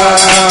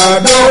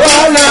ṣàdọ̀ wà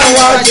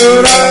láwájú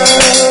rẹ̀.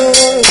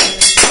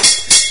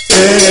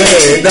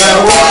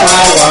 Ìdánwò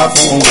àwà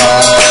fún wa.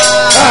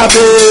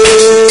 Tàbí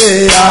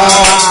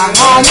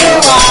àní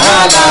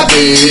wàhálà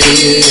bí.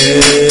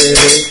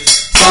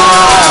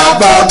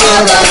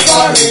 Sàgbàdúrà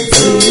sọ̀rọ̀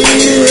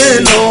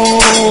ìlú.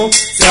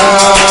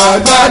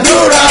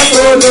 Sàgbàdúrà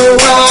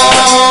sọ̀lùwà.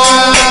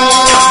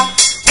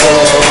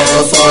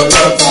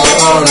 Òṣòlò tó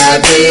rẹ̀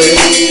bí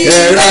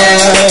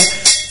rẹ̀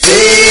tí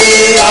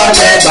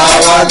ọ̀lẹ́ bá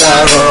wà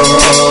dàrú.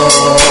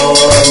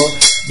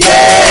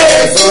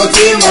 Jésù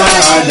tí mo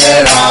rẹ̀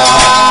rà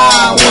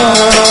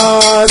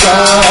wọ́n.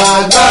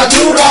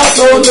 Sàgbàdúrà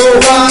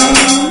sọ̀lùwà.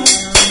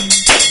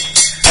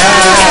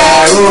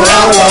 Ẹ̀rù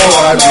àwọn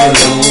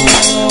ọ̀dọ́lù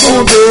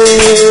òbí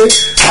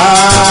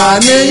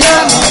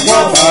àníyàn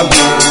àwọn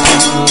bàbá.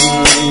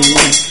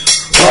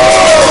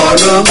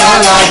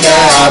 Olùbálà jẹ́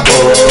àbò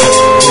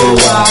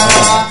wa.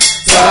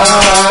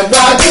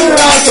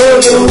 Sàgbàdúrà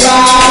sọ̀lùwà.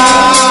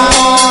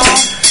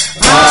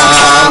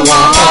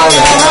 Àwọn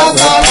ọ̀rẹ́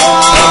àgbàrá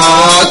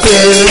àti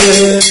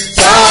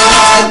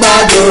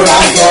sàgbàdúrà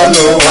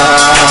sọ̀lùwà.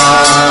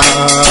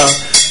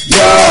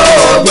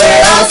 Yóò gbé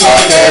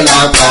asọ̀lẹ̀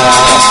lápá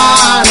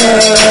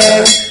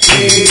rẹ̀.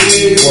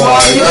 Ìwọ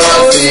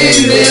yóò sì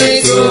lè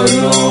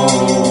tònú.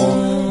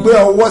 gbé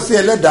ọwọ́ sí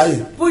ẹlẹ́dàá yìí.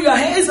 Put your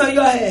hands on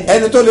your head.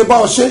 ẹni tó lè bá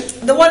ọ ṣe.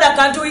 The one that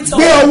can do it all.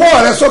 gbé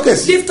ọwọ́ rẹ sókè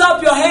sí. Lift up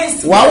your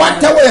hands. wà á wá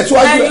tẹ́wọ́ yẹn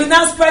síwájú And ẹ. you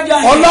now spread your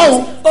hands.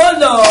 Ọlọ́run. Oh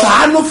Lord.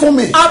 Fàánú fún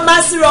mi. Have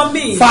mercy on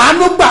me.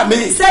 Fàánú gbà mí.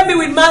 Save me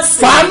with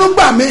mercy. Fàánú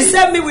gbà mí.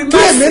 Save me with kí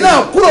èmi mercy. náà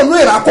kúrò ní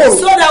ìrákòrò.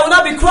 So that I will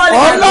not be crawling.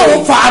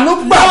 Ọlọ́run fàánú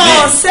gbà mí.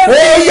 Lord, save me.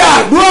 ó yá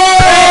dúró.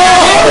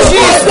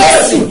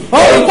 Jésù.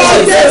 orúkọ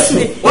Jésù.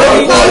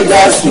 orúkọ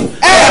Jésù.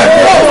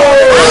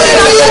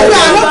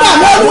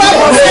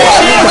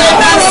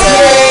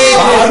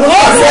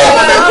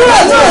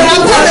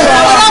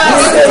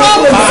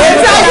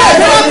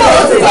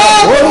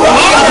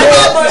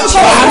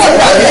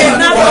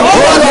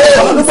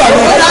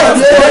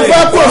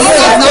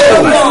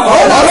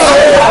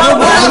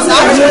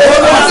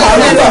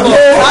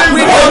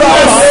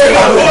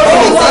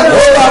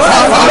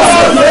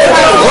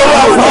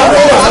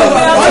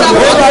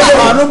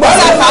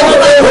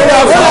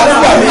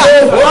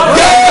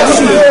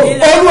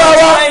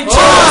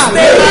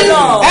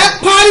 ẹ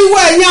pariwo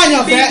ẹ̀yin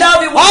àyànfẹ́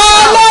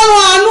ọlọ́run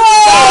àánú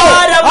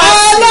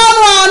ọlọ́run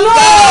àánú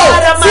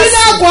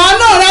sílẹ̀kùn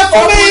àánú rẹ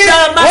fún mi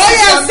ó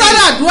yẹ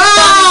sádàdúrà.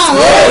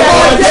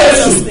 Orúkọ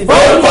Jésù.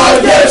 Orúkọ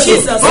Jésù.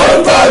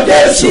 Orúkọ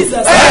Jésù.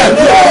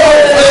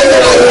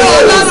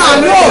 ọlọ́run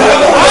àánú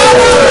ọlọ́run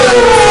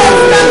àánú.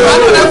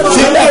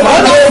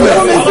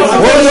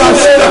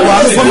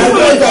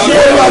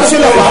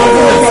 sílẹ̀ wà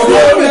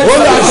ó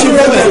lọ sí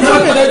fẹ́lẹ̀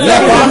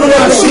lẹ́kọ̀ọ́ àánú lọ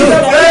sí.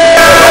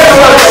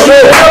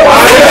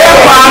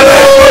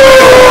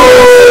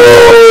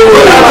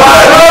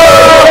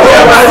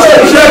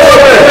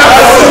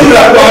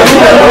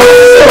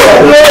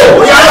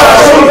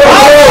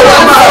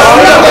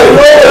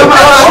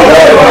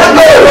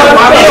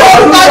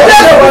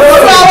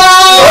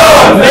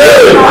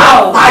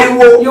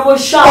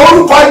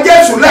 orúkọ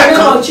Jésù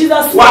lẹ́ẹ̀kan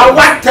wà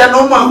wá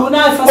tẹnumọ́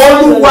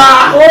Olúwa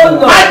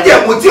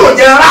májẹ̀mú tí ò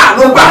jẹ́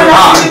ráàánú gbà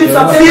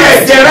fi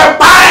ẹ̀jẹ̀ rẹ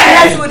pa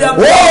ẹ̀.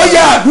 ó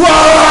yà dùn ọ́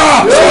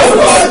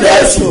orúkọ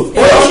Jésù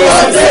orúkọ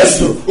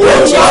Jésù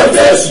orúkọ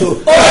Jésù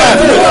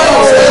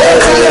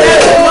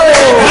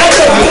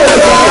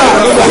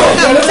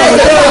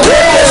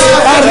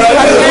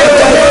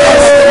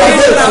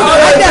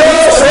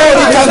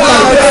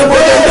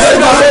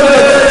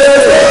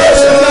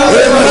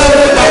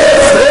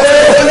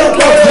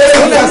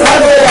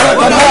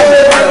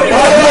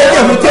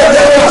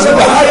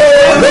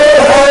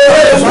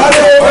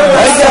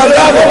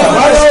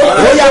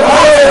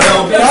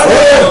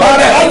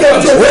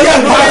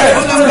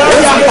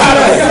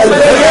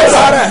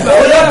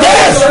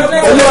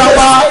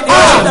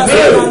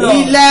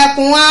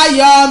ilẹ̀kùn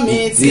ayọ̀ mi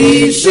ti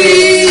ṣí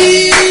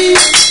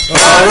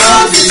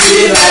ọ̀rọ̀ ti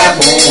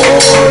ṣílẹ̀kùn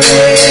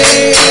oore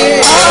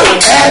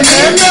ẹ̀mí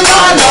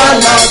mímọ́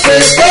lọ́nà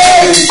pépé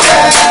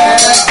iṣẹ́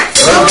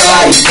lọ́wọ́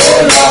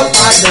ìkólọ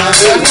padà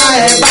lọ́nà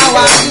ẹ̀ bá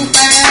wa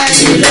dúpẹ́.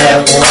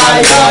 ilẹ̀kùn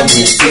ayọ̀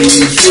mi ti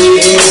ṣí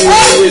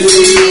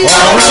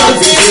ọ̀rọ̀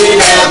ti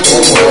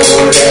ṣílẹ̀kùn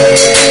oore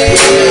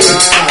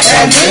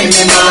ẹ̀mí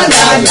mímọ́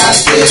lọ́nà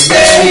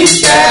pépé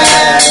iṣẹ́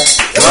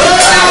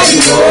lọ́wọ́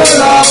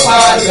ìkólọ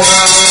padà.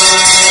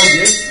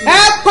 ẹ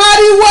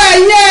pariwo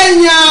ẹ̀yin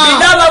èèyàn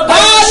ọlọ́run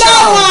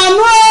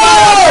àánú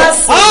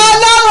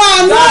ọlọ́run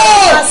àánú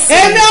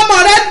èmi ọmọ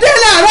rẹ dé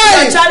làárọ̀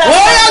yìí ó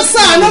yẹ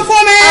ṣàánú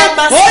fún mi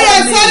ó yẹ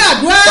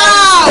sọ́dàdúrà.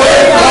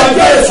 orúkọ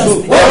Jésù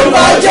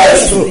orúkọ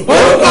Jésù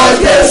orúkọ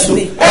Jésù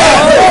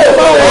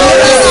ọlọ́run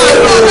àánú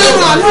èmi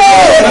ọmọ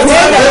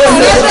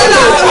rẹ dé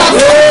làárọ̀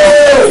yìí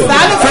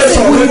ṣàánú fún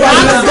mi.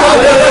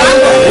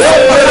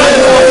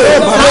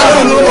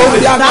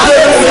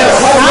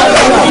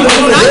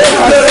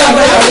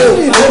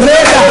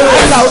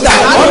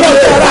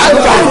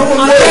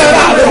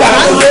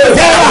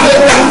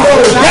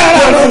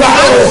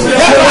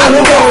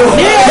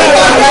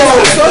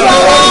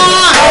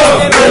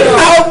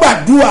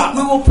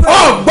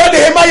 ọgbọ́dọ̀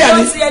emaya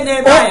ni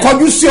ó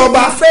kọjú sí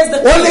ọba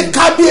ó lé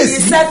kábíyèsí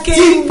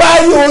tí ń bá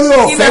yí orí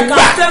ọ̀fẹ́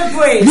gbà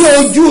ní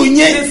ojú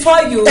yín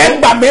ẹ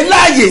gbà mí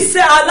láàyè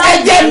ẹ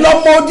jẹ́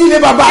lọ́mọ ojúlé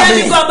bàbá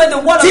mi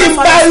tí ń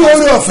bá yí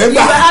orí ọ̀fẹ́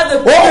gbà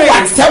ó wà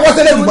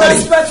tẹ́wọ́tẹ́lẹ̀ jùmọ̀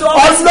rẹ̀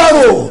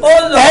ọlọ́run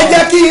ẹ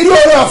jẹ́ kí irú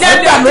orí ọ̀fẹ́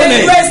gbà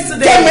lónìí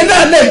kẹ́mi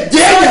náà lè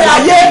jẹ́ èèyàn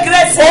láyé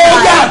ó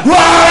yà dùn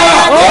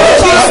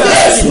orúkọ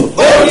Jésù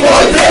orúkọ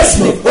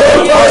Jésù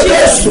orúkọ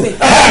Jésù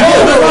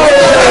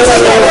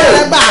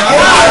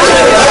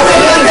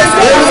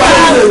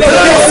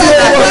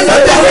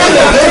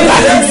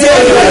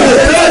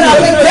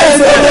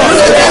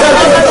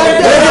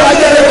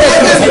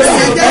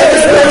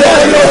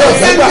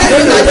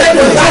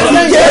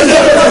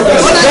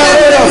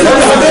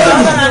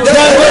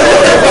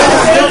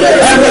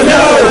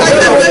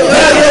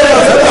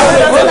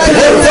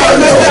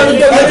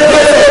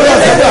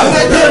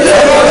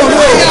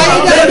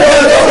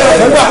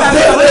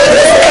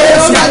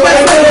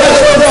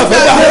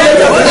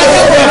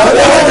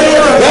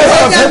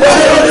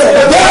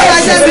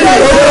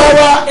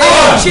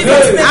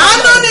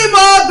àánú ni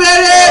mo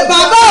bèrè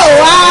bàbá ò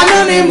àánú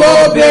ni mo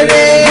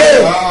bèrè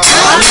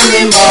àánú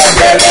ni mo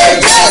bèrè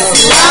Jésù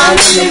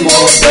àánú ni mo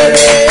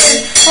bèrè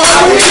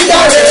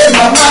àwíjàre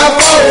màmá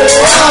kọ́ ò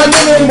àánú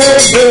ni mo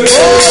bèrè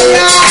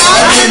óyá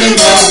àánú ni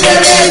mo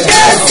bèrè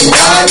Jésù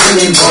àánú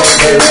ni mo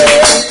bèrè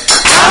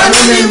àánú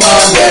ni mo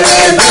bèrè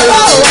bàbá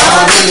ò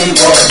àánú ni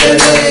mo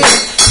bèrè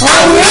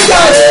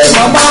àwíjàre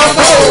màmá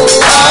kọ́ ò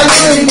àánú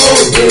ni mo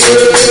bèrè.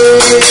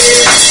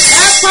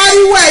 ẹ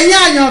pariwo ẹ̀yin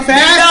àyànfẹ́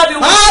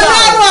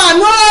ọlọ́run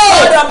àánú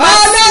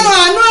ọlọ́run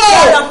àánú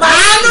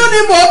àánú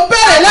ni mò ń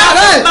bèrè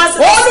láàárọ̀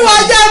olúwa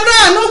jẹ́ ń rán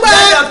àánú gbà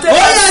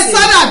ó yẹ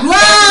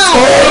sọ́dàdúrà.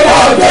 orúkọ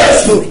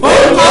Jésù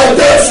orúkọ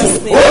Jésù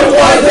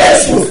orúkọ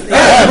Jésù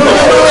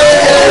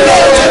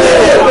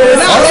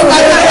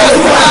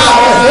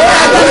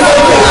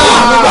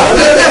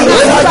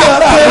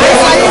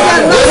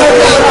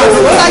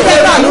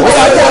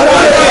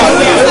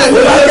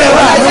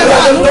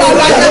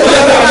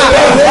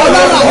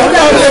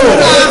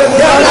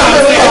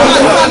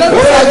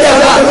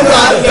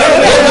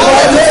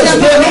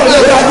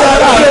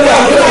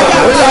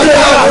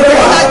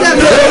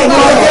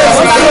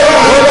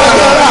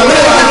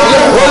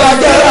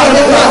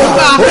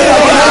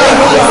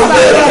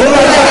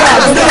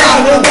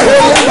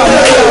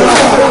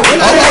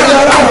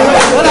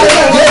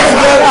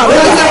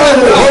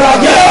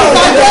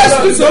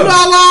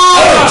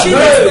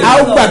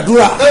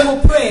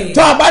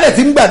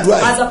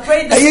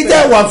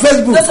wà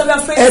Facebook Those of you on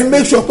Facebook, ẹ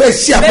make sure pé ẹ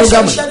share make sure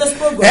program you share this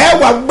program. ẹ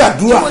wà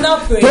gbàdúrà You will not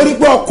pray. torí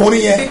pé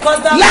ọkùnrin yẹn Because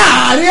that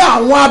láàrin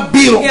àwọn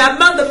abirùn Yeah,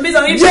 among the midst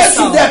of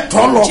Jésù Israel, dẹ̀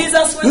tọ́ lọ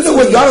Jesus went nínú to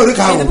ìwé him. Jòhánù orí In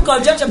the karùn-ún book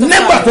of John chapter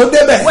nígbà 5, tó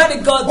débẹ̀ when he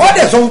got wọ́n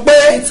dẹ̀ sọ pé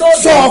he told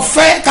sọ him,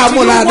 fẹ́ ká "Do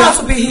mú you lára want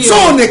to be healed?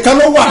 sóò nìkan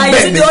ló wà Are you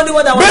bẹ́ẹ̀ the only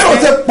one that was bẹ́ẹ̀ ó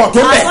ti there? pọ̀ tó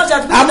As bẹ́ẹ̀ much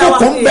as people that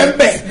amúkùn were bẹ́ẹ̀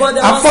there, but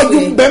there was afọ́jú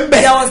healing.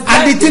 bẹ́ẹ̀ There was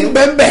adití blinding.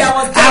 bẹ́ẹ̀ There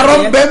was arọ́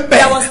deafness. bẹ́ẹ̀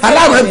There was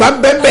alárùn ẹ̀gbá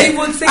deafness. bẹ́ẹ̀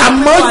Evil things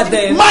àmọ́ were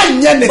there. má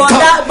yẹn But nìkan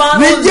that man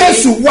ní only,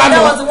 Jésù wà that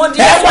lọ was the one ẹ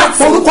Jesus wá went to.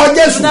 forúkọ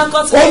Jésù Do not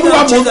consider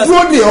Olúwa mo Jesus.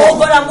 dúró de ọ Oh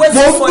God, I'm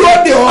waiting mo for dúró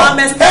you. de ọ I'm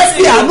ẹ expecting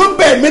fi you. àánú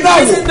bẹ̀ mí náà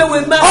Visit me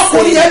with wò mercy.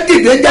 ọkùnrin yẹn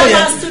dìde jẹ́ That yẹn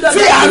man stood up fi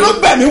with àánú me.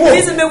 bẹ̀ mí wò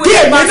Visit me with kí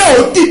èmi mercy. náà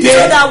ó dìde So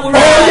that I will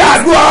ó rise.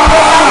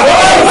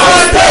 yàdúrà.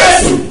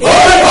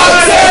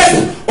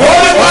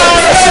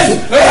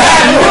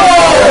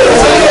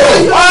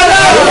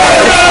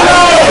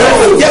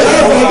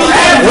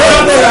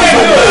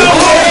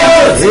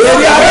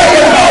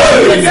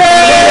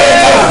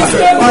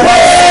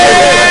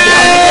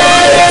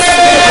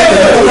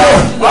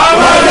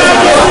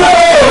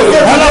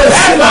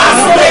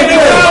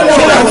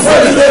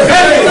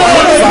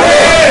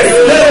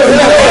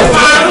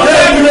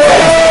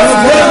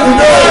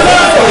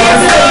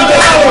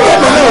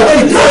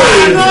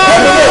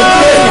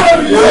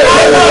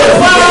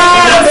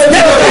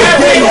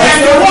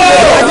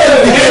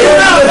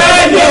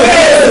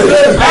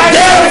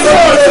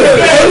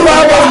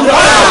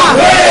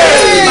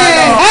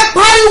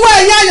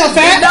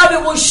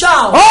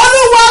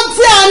 Olúwa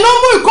fi àánú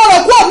mú ìkorò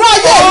kúrò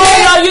ní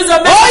ayé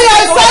mi. Ó yẹ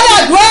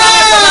sọ́dọ̀dúrà.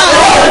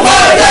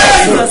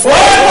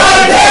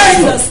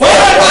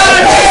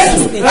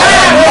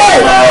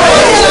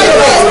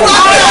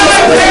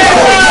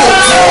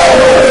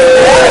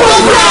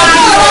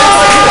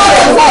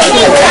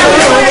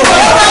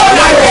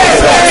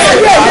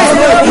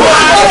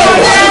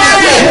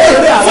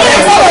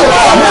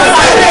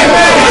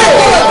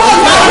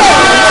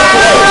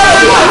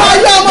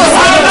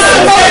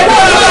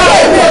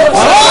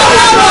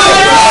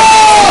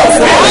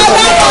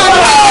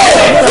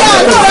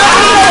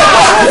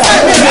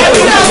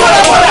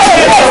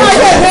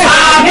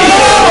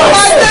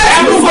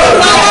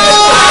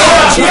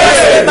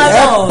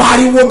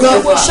 pariwo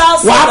gan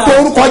wà á pe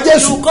orúkọ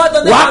Jésù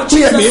wà á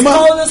pè mí mọ́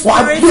wà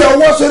á gbé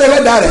ọwọ́ sórí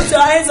ẹlẹ́dàá rẹ̀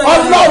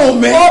Ọlọ́run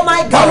mi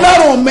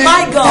Ọlọ́run mi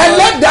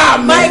ẹlẹ́dàá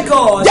mi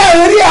jẹ́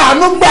orí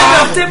àánú gbà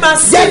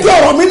jẹ́ kí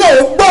ọ̀rọ̀ mi náà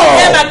gbọ́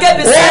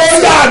ó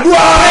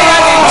yàdúrà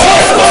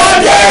orúkọ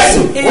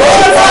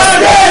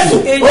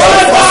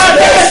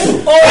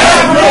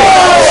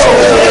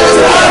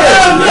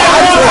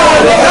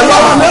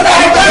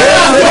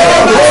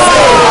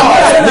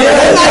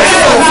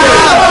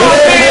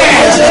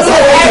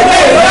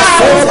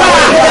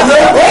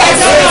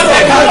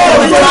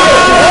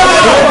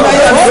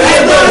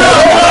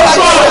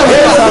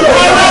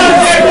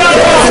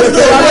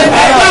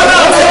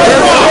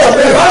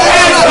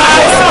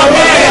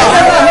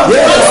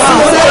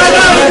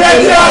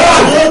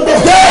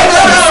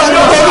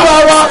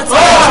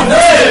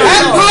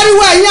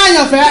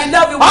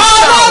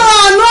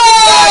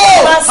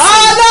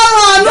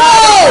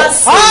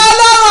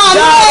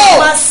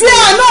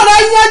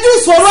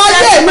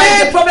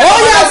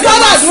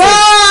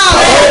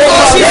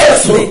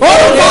Jésù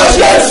orúkọ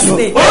Jésù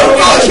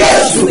orúkọ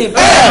Jésù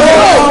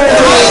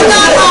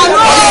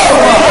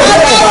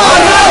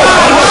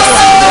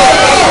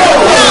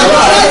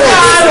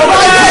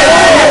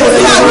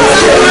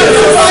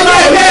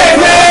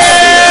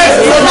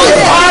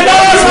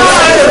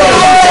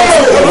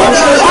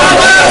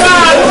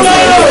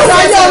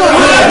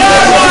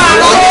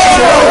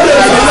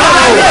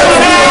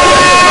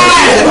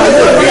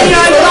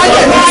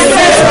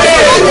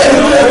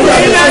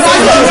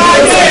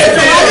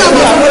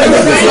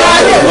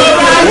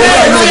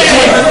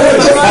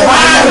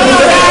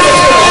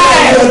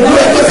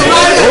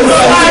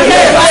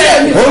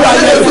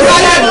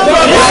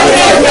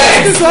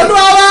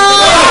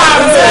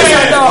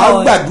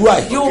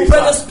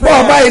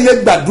ilé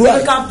gbàdúrà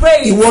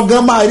ìwọ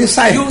gan máa rí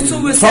sáì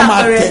tó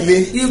máa tẹ̀lé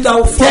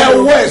tẹ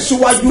ọwọ́ ẹ̀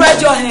síwájú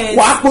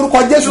wà á porúkọ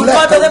Jésù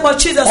lẹ́ẹ̀kan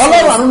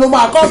Ọlọ́run àánú ló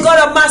máa pè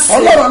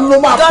Ọlọ́run àánú ló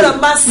máa pè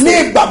ní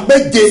ìgbà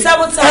méje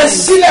ẹ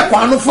sílẹ̀kùn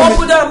àánú fún mi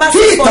kí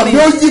ìtàn mi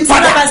ó yí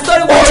padà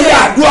ó yá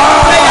àdúrà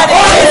orúkọ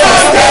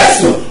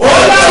Jésù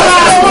Ọlọ́run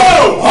àánú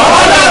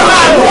Ọlọ́run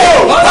àánú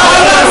Ọlọ́run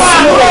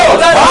àánú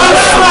Ọlọ́run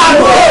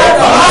àánú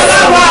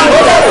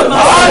Ọlọ́run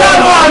àánú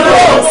Ọlọ́run àánú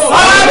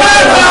Ọlọ́run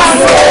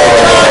àánú.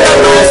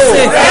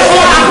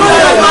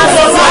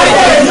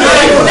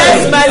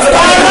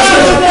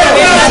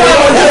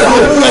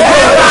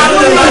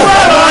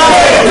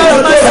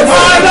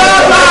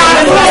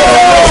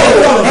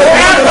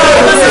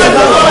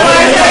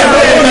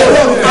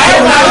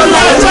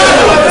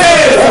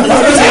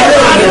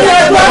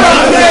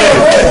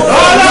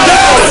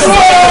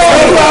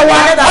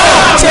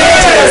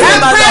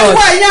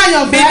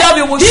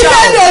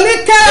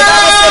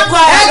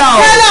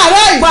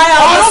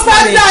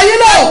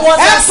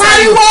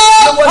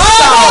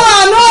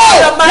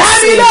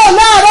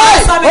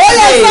 Ó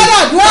yẹ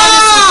sọ́dọ̀ dúró.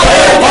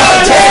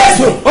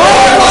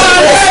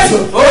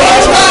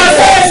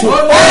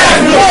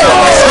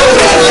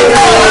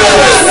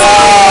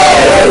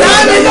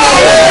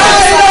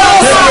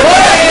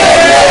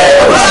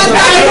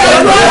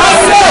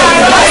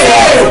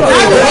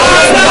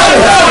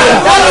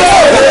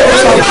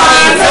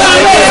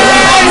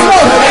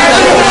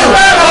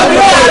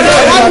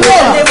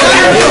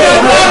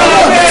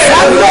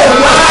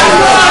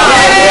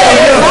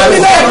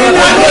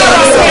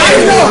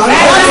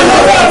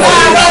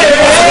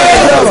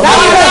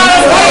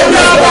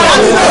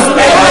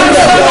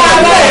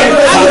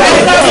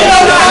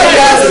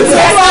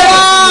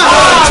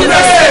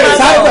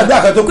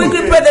 kan tó kù.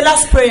 Quickly pray the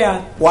last prayer.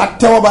 Wà á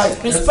tẹ́wọ́ báyìí.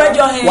 You spread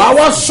your hands. Wà á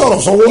wá sọ̀rọ̀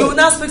You sọ́wọ́. will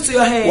now speak to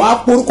your hand. Wà á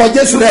porúkọ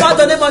Jésù You rẹ̀. call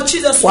the name of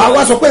Jesus. Wà á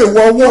wá sọ pé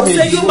ìwọ owó mi.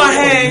 Say you my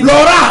hand.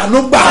 Lọ́ra àánú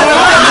gbà.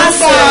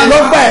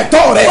 Lọ́gbà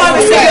ẹ̀tọ́ rẹ̀.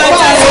 Oyè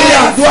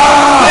àdúrà.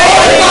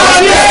 Orúkọ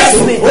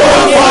Jésù.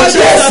 Orúkọ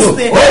Jésù.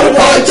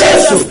 Orúkọ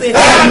Jésù.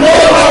 Ẹ̀mí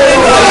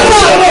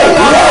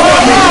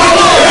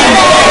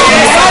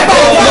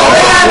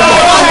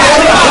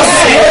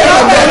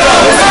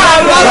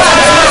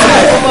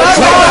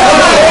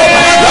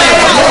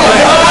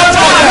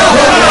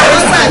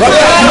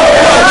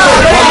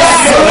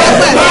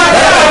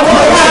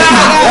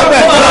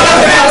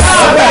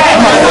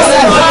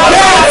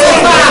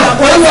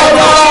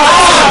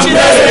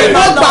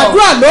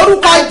gbàdúrà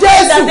lórúkọ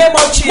Jésù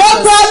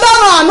gbogbo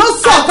ọlọ́run àánú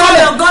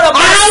sọ̀kalẹ̀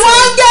àwọn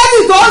áńgẹ́lì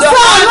tó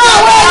ṣàánú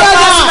àwọn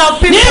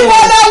èèyàn níbo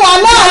lè wà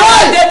láàárọ̀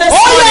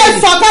ó yẹ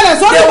sọ̀kalẹ̀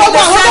sórí gbogbo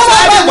àwọn tó bá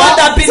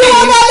gbàgbọ́ tí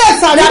wọ́n bá lè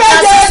sàrí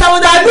méje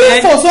tàbí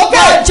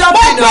ìfòsókè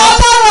gbogbo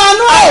ọlọ́run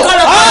àánú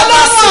ọlọ́run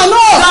àánú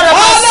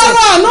ọlọ́run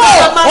àánú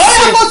ó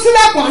yẹ kó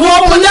sílẹ̀kùn ní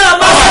ọkùnrin náà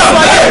máa ń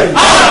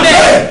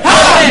sọ̀rọ̀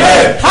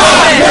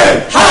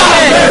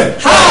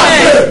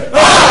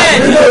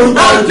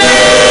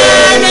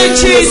Amen in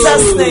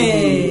Jesus'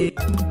 name.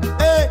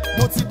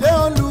 Mo ti dé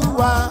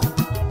Olúwa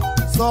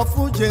sọ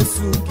fún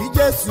Jésù kí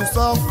Jésù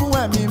sọ fún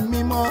ẹ̀mí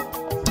mímọ́.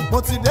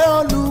 Mo ti dé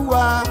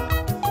Olúwa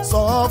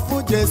sọ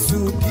fún Jésù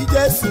kí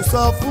Jésù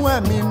sọ fún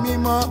ẹ̀mí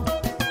mímọ́.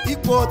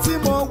 Ipò tí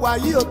mo wà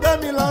yìí ò tẹ́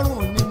mi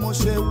lọ́rùn ni mo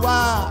ṣe wá.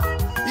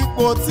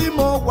 Ipò tí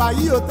mo wà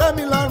yìí ò tẹ́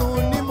mi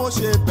lọ́rùn ni mo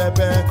ṣe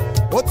bẹ̀bẹ̀.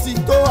 Ó ti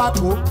tó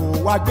àkókò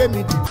wá gbé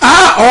mi dì.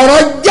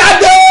 Ọ̀rọ̀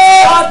jáde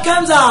God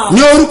comes out.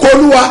 ní orúkọ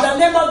Olúwa In the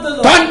name of the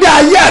Lord. tó dá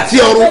ayé àti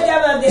ọ̀run.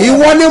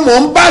 Ìwọ ni mò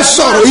ń bá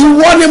sọ̀rọ̀,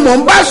 ìwọ ni mò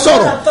ń bá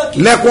sọ̀rọ̀.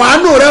 Lẹ̀kùn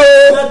àánú rẹ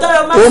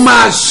o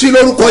máa ṣí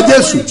lórúkọ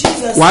Jésù.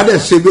 Wà á dẹ̀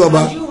ṣe bí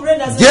ọba.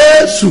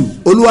 Jésù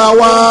Olúwa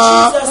wa.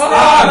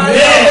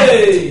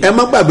 Amen. Ẹ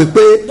má gbàgbé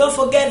pé Don't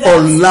forget that.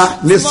 ọ̀la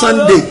ní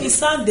Sunday. Is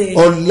Sunday.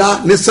 Ọ̀la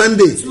ní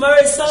Sunday.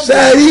 Tomorrow is Sunday.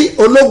 Sẹ́ẹ̀rí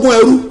ológun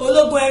ẹrú.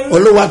 Ológun ẹrú.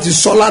 Olúwa ti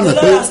sọ lánàá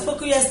The pé Lord has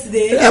spoken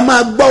yesterday. ẹ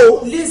máa gbọ́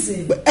o.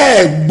 Listen.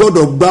 Ẹ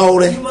gbọ́dọ̀ gba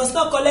ọrẹ. You must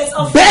not collect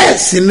offering. Bẹ́ẹ̀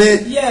sì ni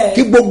Yeah.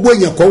 kí gbogbo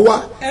èèyàn kó wá.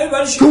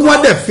 Everybody Kí should wọ́n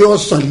come dẹ̀ fi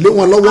ọsàn lé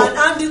wọn lọ́wọ́. and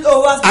hand it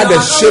over to A dẹ̀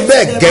our ṣe knowledge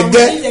bẹ́ẹ̀ to them.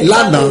 gẹ́gẹ́ We did it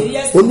lánàá.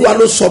 yesterday. Olúwa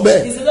ló sọ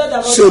bẹ́ẹ̀ It's the Lord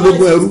that was sí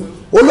ológun ẹrú.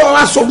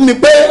 Olúwa sọ fún mi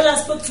pé The Lord has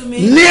spoke to me.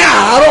 ní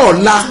àárọ̀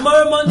ọ̀la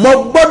Tomorrow morning.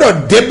 mo gbọ́dọ̀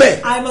débẹ̀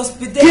I must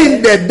be kí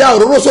n there. dẹ̀ da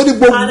òróró sórí And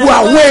gbogbo I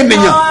àwọn will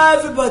ènìyàn tell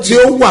everybody tí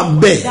ó wà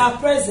bẹ́ẹ̀ that are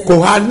present.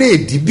 kò há ní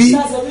ìdíbí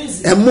That's the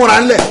reason. ẹ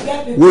múra ńlẹ̀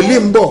wòlíì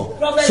ń bọ̀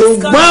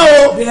ṣùgbọ́n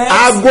o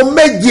aago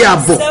méje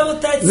àbọ̀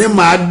ni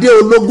màá dé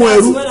ológun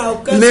ẹrú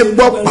ní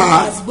gbọ́pà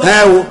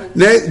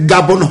ní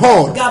Gabon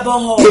Hall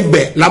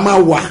ibẹ̀ la máa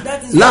wà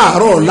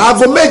láàárọ̀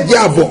láago méje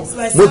àbọ̀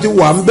mo ti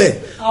wà ń bẹ̀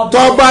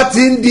tọ́ba ti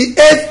ń di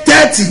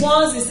 8:30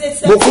 Once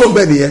it's 8:30, mo kúrò ń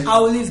bẹ̀ nìyẹn I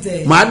will leave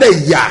there. màá dẹ̀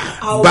yà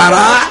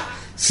bàrà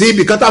sí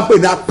ibi kan tá a pè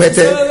ní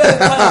apẹtẹ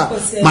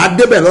màá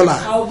débẹ̀ lọ́la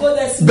I will go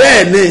there.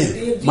 bẹ́ẹ̀ ni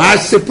màá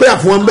ṣe prayer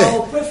fún wọn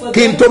bẹ́ẹ̀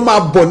kí n tó máa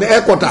bọ̀ ní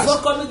headquarters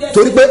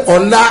torí pé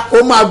ọ̀la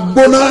ó máa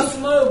gbóná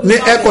ní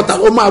headquarters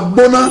ó máa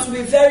gbóná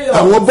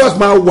àwọn bọ́ọ̀sì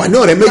máa wà ní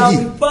ọ̀rẹ́ méjì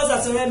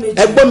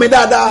ẹ gbọ́ mi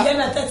dáadáa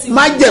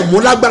má jẹ̀mú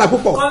lágbára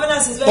púpọ̀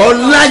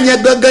ọ̀la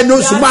yẹn gangan ni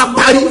oṣù máa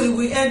parí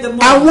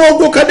àwọn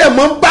ogun kan dẹ̀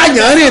mọ́ ń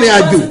báyàn rìnrìn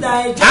àjò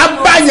á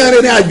báyàn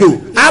rìnrìn àjò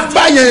á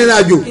báyàn rìnrìn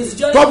àjò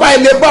tọ́ba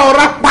ilé bá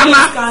ọ̀rá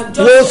pálá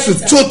oṣù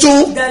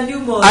tuntun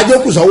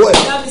ajókùsọ̀wọ́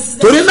ẹ̀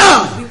torí náà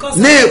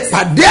ní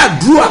ìpàdé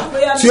àdúrà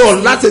tí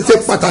ọ̀la ṣe ṣe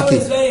pàtàkì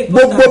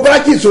gbogbo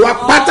branches wa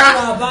pátá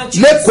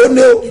lẹ́kọ̀ọ́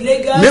ni o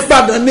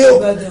nìbàdàn ni o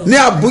ní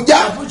Àbújá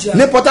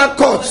ní Port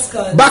Harcourt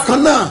bákan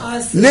náà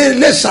ní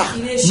Iléṣà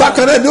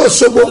bákan náà ní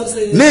Òṣogbo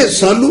ní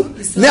Ìsànlú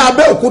ní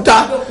Abẹ́òkúta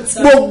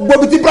gbogbo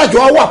ibi tí branch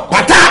wa wà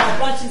pátá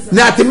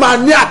ni a ti máa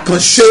ní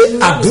àkànṣe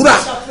àdúrà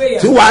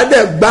tí wàá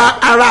dẹ̀ gba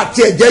ara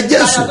àti ẹ̀jẹ̀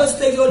Jésù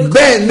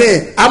bẹ́ẹ̀ ni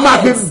a máa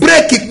fi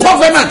bírèkì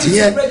covenant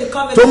yẹn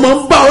tó máa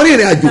ń bá orí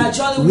ìrìn àjò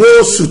wo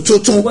oṣù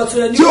tuntun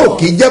tí ò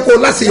kì í jẹ́ kó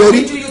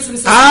láṣeyọrí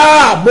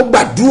mo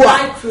gbàdúrà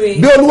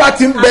bí Olúwa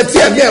ti ń bẹ tí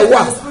ẹ̀mí ẹ̀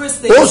wà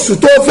oṣù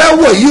tó fẹ́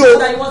wọ̀ yìí o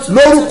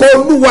lórúkọ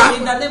Olúwa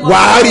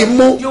wàá rí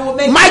mú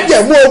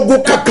májẹ̀mú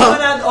ogun kankan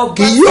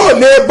kì yóò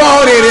lè bá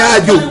orí ìrìn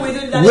àjò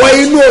wọ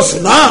inú oṣù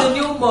náà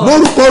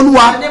lórúkọ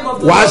Olúwa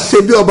wàá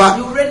ṣe bí ọba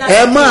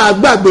ẹ máa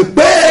gbàgbé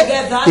pé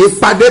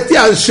ìpàdé tí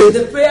a ń ṣe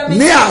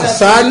ní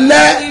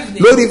àṣálẹ́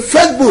lórí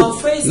Facebook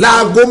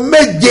láago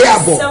méje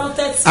àbọ̀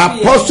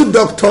Apostle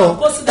Dr.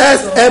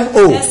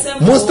 SMO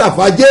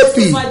Mustapha JP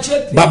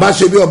baba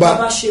ṣe bí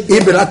ọba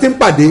ibẹ̀ láti ń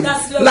pàdé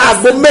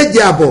láago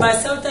méje àbọ̀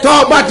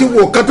tọ́ ọba ti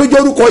wò kán tó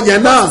jórúkọ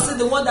yẹn náà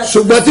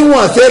ṣùgbọ́n tí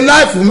wọ́n ṣe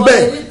láìfù ń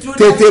bẹ̀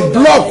tètè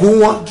blọọkù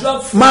wọn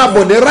máa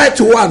bọ̀ ní right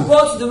one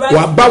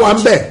wà bá wa ń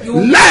bẹ̀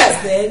láì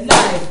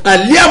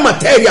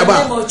aliamatẹ́rì àbá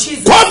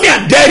kọ́mi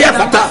àdẹ́rì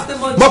àpáta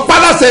mọ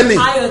pálásẹ̀ ni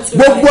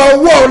gbogbo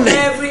ọwọ́ ọ̀nẹ̀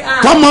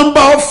tọ́mọ ń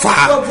bá ọ fà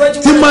á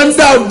tí máa ń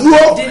dá ọ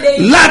dúró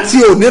láti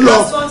òní lọ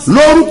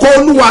lórúkọ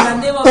Olúwa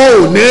ò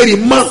ní rí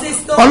mọ́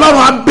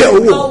Ọlọ́run á bẹ̀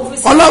owó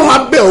Ọlọ́run á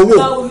bẹ̀ owó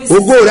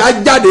ògo rẹ̀ á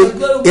jáde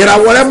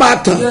ìràwọ̀ rẹ̀ máa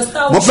tàn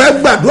mo fẹ́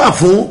gbàdúrà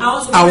fún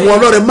àwọn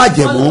ọlọ́rẹ̀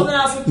májẹ̀mú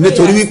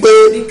nítorí wípé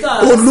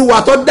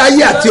olúwa tó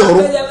dáyé àti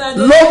ọ̀run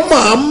ló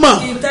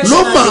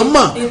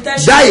mọ̀ọ́mọ̀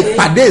dá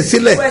ìpàdé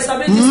sílẹ̀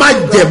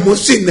májẹ̀mú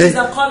sí ni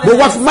mo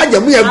wá fún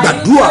májẹ̀mú yẹn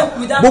gbàdúrà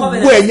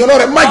gbogbo ẹ̀yin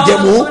ọlọ́rẹ̀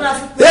májẹ̀mú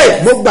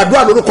mo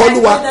gbàdúrà lórúkọ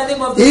olúwa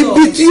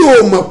ibi tí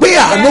o mọ̀ pé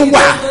àánú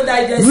wà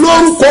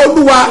lórúkọ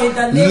olúwa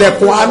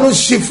lẹ̀kùn àánú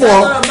ṣí fún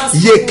ọ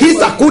yèkí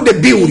sàkúndé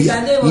bíwùrìà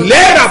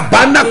lẹ́ẹ̀rà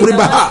bánà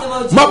kúrìbà ha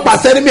má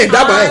pàṣẹ ní mi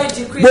dábàá ẹ̀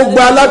gbogbo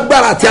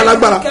alágbára àti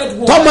alágbára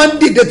tọ́mọ ń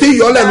dìde tí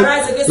yọ lẹ́nu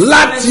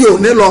láti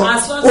òní lọ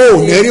ò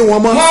ní rí wọn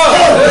mọ́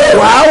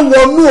wàá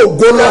wọnú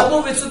ògo lọ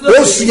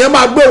oṣù yẹn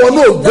máa gbé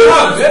wọnú ògo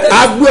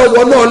agbé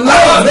wọnú ọlá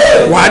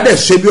wàá dẹ̀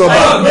ṣe bí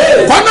ọba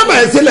kọ́nọ́mà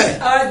ẹ̀ sílẹ̀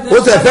ó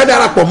sì fẹ́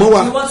darapọ̀ mọ́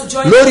wa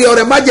lórí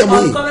ọrẹ májẹ̀mú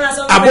yìí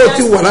àbó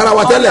ti wà lára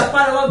wa tẹ́lẹ̀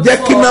jẹ́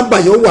kí nọ́mbà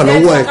yóò wà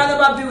lọ́wọ́ ẹ̀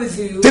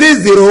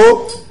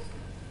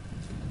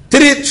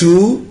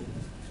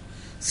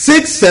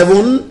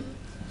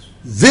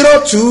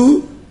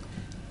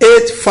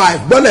 3032670285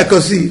 gbọ́dọ̀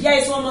kan sí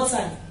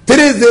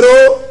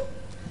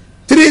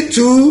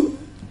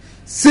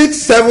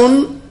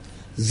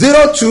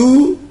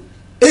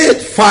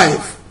 3032670285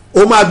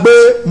 ó máa gbé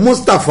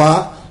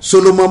Mustapha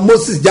Solomon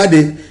Moses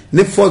jáde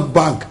ní First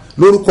Bank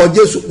lórúkọ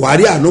Jésù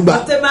wàrí ànúgbà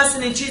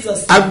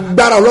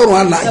agbára Ọlọ́run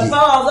alààyè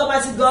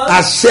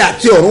àṣẹ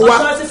àti ọ̀run wá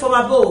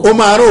ó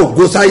máa rán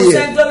ògo sáyé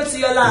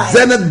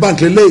Zenith Bank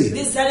lélẹ́yìí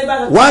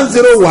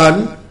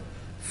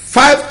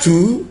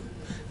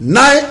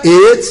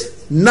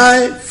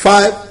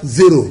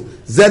 10152989950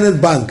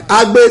 Zenith Bank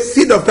agbe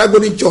Seed of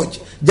Calvary Church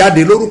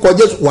jáde lórúkọ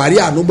Jésù wàrí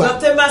ànúgbà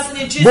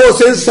bó o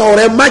ṣe ń san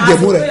ọrẹ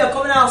májẹ̀mú rẹ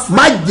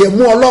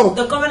májẹ̀mú Ọlọ́run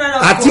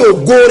àti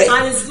ògo rẹ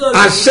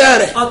àṣẹ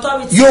rẹ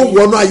yóò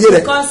wọnú ayé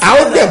rẹ a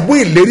ó dẹ̀ bú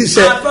ìlérí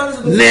ṣẹ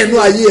nínú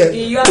ayé rẹ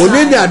òní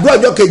ní àdúrà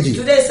ọjọ́ kejì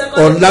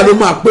ọ̀la ló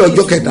máa pé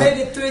ọjọ́ kẹta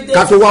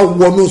ká tó wá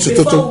wọnú oṣù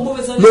tuntun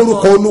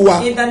lórúkọ Olúwa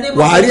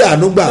wàrí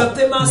ànúgbà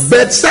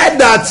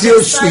Bethsaida àti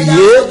oṣù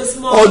yìí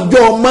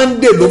ọjọ́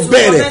Monday ló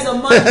bẹ̀rẹ̀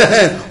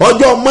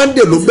ọjọ́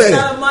Monday ló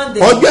bẹ̀rẹ̀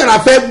ọjọ́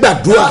ìràfẹ́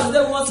gbàdúrà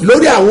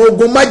lórí àwọn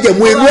ogun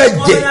májẹ̀mú inú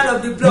ẹ̀jẹ̀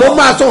mo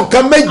máa sọ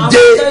nǹkan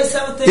méje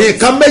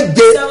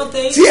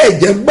tí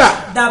ẹ̀jẹ̀ gbà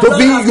tó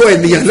fi ń yọ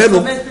ènìyàn lẹ́nu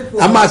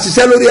a máa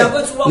ṣiṣẹ́ lórí ẹ̀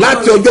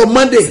láti ọjọ́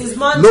Monday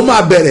ló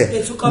máa bẹ̀rẹ̀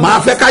máa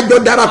fẹ́ kájọ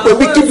darapọ̀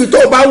bí kíbi tó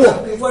bá wọ̀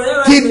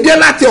ti dé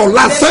láti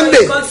ọ̀la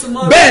Sunday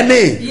bẹ́ẹ̀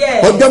ni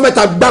ọjọ́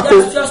mẹ́ta gbáko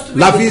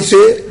la fi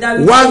ṣe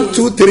 1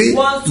 2 3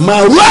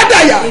 màrú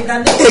àdàyà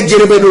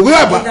èjìrìbẹ̀lú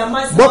wíwàbà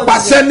bọ́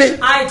pàṣẹ ní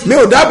mi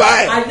ò dábàá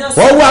ẹ̀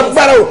ọwọ́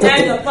agbára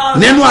òkùnkùn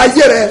nínú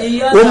ayé rẹ̀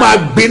ó máa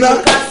gbiná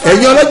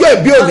ẹ̀yin ọlọ́jọ́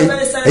ìbí òní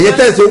ẹ̀yin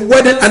tẹ̀sí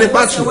wedding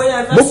anniversary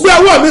mo gbé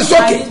ọwọ́ mi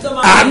sókè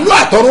àánú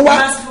àtọ̀run wá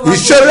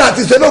ìṣeré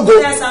àti ìṣelógo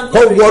kó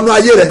wọnú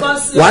ayé rẹ̀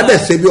wà á dẹ̀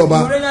ṣe bí ọba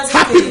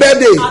happy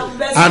birthday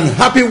and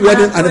happy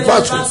wedding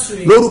anniversary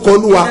lórúkọ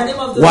Olúwa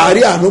wà á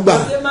rí àánú gbà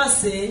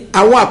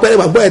àwọn àpẹẹrẹ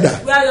gbàgbọ́ ẹ̀dá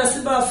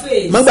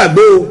má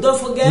gbàgbé o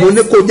mo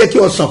ní kó jẹ́ kí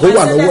ọsàn kó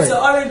wà lọ́wọ́ ẹ̀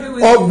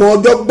ọgbọ̀n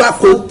ọjọ́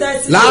gbáko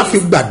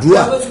láàfin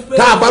gbàdúrà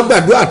tá a bá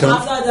gbàdúrà tán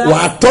wà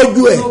á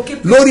tọ́jú ẹ̀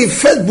lórí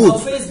Facebook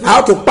a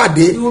ó tún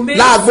pàdé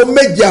láago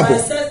 7:30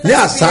 ní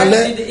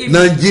àṣálẹ́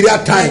Nigeria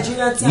time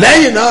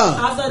lẹ́yìn náà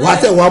wà á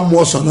tẹ̀ wá mú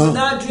ọsàn náà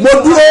mo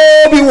dúró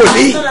bí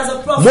wòlíì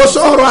mo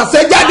sọ̀rọ̀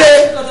àṣẹjáde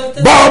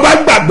bá ọ bá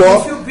gbàgbọ́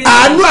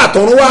àánú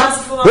àtọ̀run wá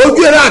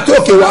ojú ẹ̀rọ àti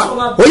òkè wa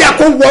ó yà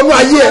kó wọnú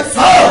ayé ẹ̀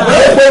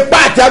gbogbo ipá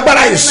àti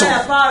agbára ìsàn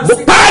mo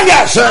pa á ní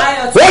àṣẹ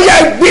ó yà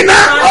gbiná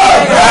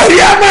àrí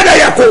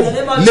amádàyàkó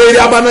lè rí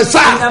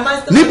abanasá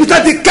níbi tó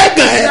ti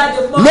kẹ́gàn ẹ̀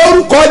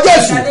lórúkọ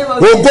Jésù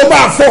ògo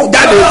máa fọ́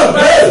jáde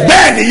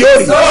bẹ́ẹ̀ ni yóò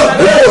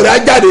rí ògo rẹ̀ á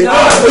jáde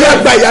ó yà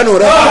gba ìyanu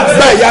rẹ̀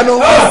gba ìyanu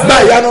gba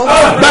ìyanu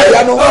gba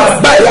ìyanu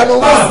gba ìyanu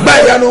gba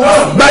ìyanu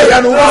gba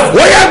ìyanu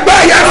ó yà gba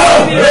ìyanu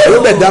ó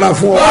bẹ̀ dára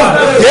fún ọ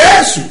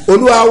Jésù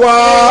Olúwa wa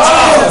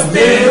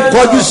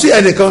kọjú sí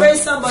ẹnìkan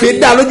fi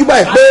dá lójú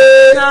báyìí pé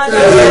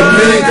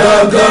èmi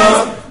gangan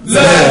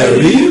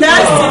lẹ́rìí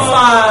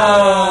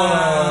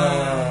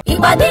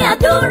ìpàdé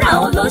àdúrà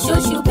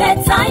olóṣooṣù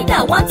Bethsaida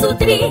 1 2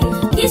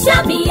 3 iṣẹ́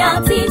mi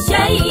àti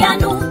iṣẹ́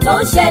ìyanu tó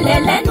ṣẹlẹ̀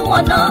lẹ́nu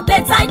ọ̀nà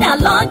Bethsaida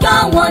lọ́jọ́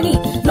wọn ni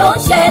ló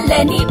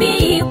ṣẹlẹ̀ níbi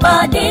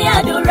ìpàdé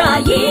àdúrà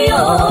yìí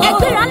o.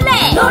 ẹgbẹ́ra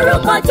lẹ̀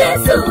lórúkọ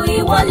Jésù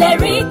ìwọlẹ̀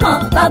rí kan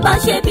bàbá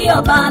ṣe bí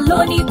ọba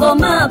lónìí kò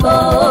máa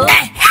bọ̀.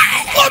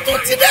 ó tún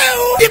ti dé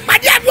o.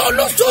 ìpàdé àdúrà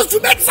olóṣooṣù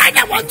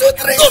Bethsaida 1 2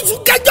 3 oṣù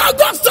kẹjọ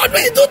August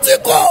ọdún yìí tó ti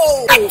kó.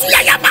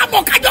 ẹtúyàyà máa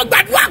mọ̀ kájọ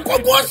gbàdúrà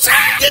kógun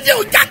ọ̀sẹ̀. dídé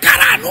ọjà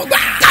kára àánú gbà.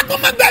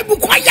 kágbọ́mọgbẹ́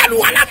ibùkún ayélu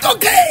wà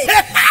látọ̀kẹ́.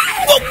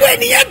 gbogbo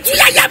ènìyàn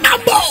túyàyà máa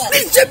bọ̀. ní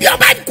ṣebí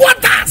ọba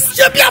headquarters.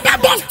 ṣebí ọba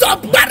bus stop.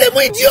 gbàdémù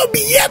ìdí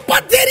omi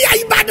airport area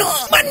Ìbàdàn.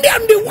 Monday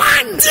on the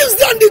 1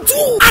 Tuesday on the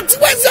 2 àti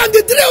Wednesday on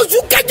the 3 oṣù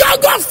kẹjọ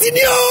August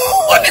ni o.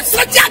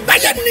 onísọjí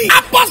àgbáyé ni.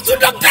 Apostle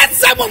Dr.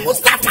 Sẹ́mu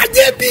Mustapha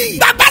JB.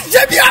 bàbá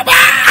ṣebí ọba.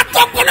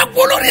 àtọkọlọpọ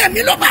olórí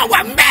ẹ̀mí ló máa wà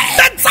mbẹ́.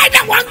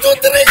 Bethsaida 1 2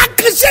 3.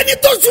 àkànṣe ni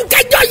tó oṣù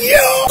kẹjọ yìí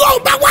o. tó o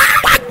bá wá.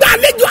 wàá gba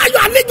àlejò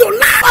ayọ̀ àlejò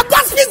ńlá.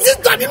 August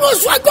visitor nínú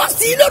oṣù August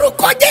yìí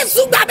lórúkọ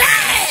Jésù gbà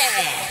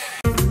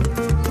bẹ́ẹ̀.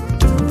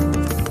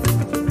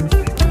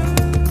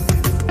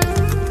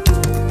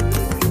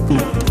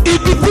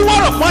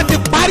 wọ́n ti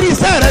parí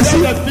iṣẹ́ rẹ sí.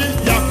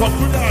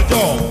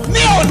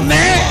 ní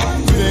òní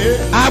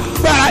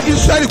agbára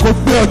Ísírẹ́lì kò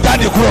gbé ọ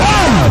jáde kúrò.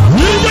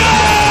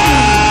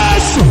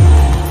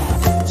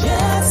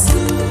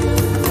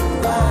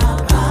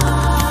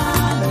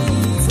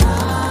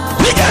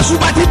 bí Jésù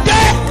bá ti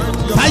dé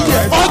ayé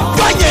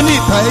ọjọ́ yẹn ní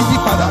ìtàn ẹ yí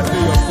padà.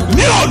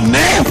 ní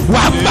òní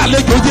wàá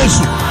gbàlejò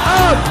Jésù.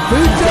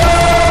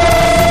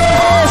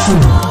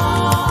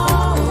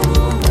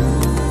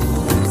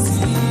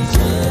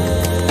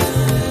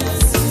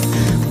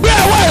 gbé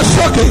ẹwọ́ ẹ̀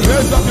sókè.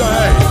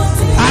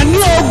 àní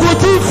ogun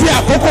tí ń fi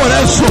àkókò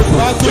rẹ ṣòfò.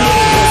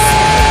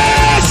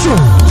 Jésù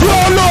tí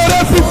olóore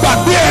fi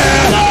gbàgbé ẹ.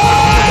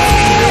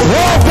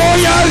 ogun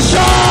yẹn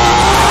ṣọ́.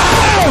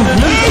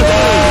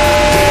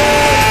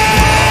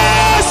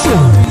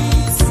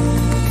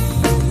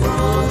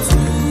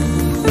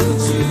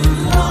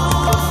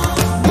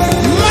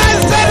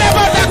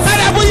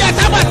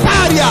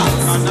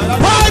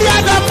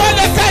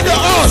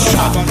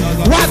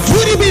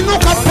 Waturi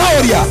binuka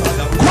pauria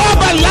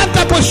koba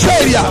lanta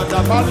posheria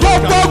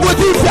gbogbo ogun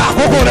tí fi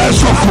àkókò rẹ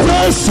ṣòfò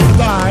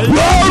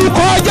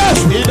lórúkọ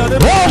Jésù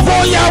òfò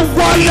yẹn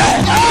wọlé.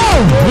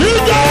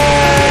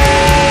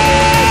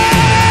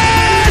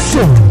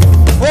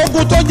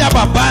 ogun tó jà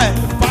bàbá ẹ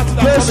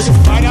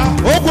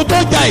ogun tó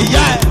jà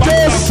ìyá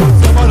ẹ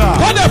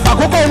wọ́n dẹ̀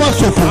fàkókò wọn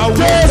ṣòfò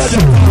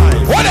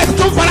wọ́n dẹ̀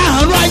tún fara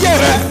hàn ní ayé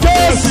rẹ.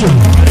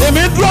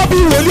 èmi dúró bí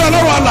wòlíì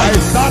Ọlọ́run àlàyé.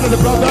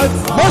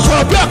 mo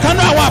sọ̀rọ̀ bí ọ̀kan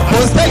náà àwọn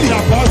àpòstélì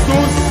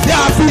tí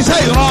a fi iṣẹ́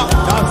ìran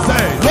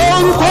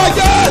lórúkọ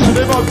Jésù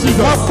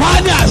wọ́n pa á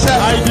ní àṣẹ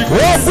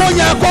ogun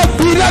yẹn kó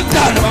gbilẹ̀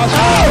dànù.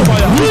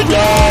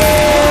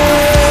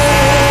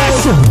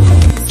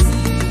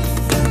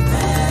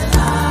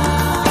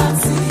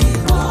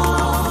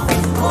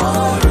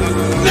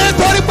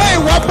 nítorí pé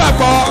ìwọ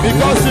gbàgbọ́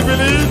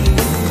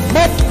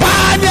mo pa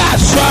á ní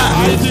àṣẹ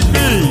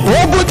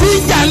ogun tí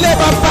ń jà lé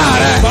bàbá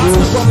rẹ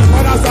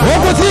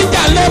ogun tí ń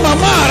jà lé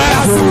màmá rẹ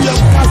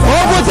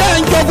ogun tí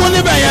ń jogún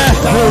níbẹ̀ yẹn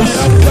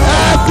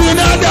ẹ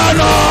gbiná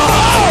dànù.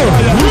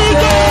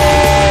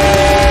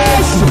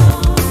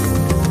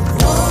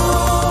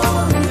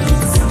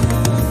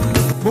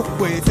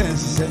 gbogbo èyí tẹ̀ ń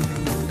ṣiṣẹ́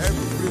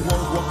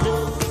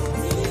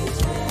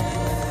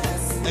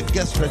ẹ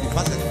get ready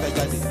fásitì fẹ́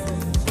jáde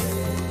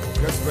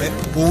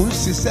òun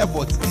ṣiṣẹ́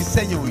but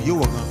iṣẹ́ yẹn ò yé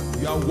wọ̀ gan.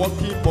 You are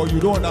working but you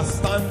don't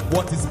understand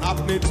what is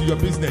happening to your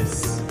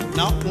business.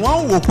 Now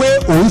wọ́n wò pé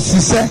òun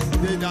ṣiṣẹ́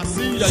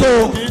so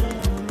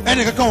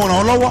ẹnì kankan wọ̀n ràn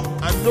ọ́ lọ́wọ́.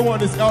 And no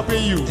one is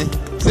helping you.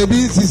 ṣebí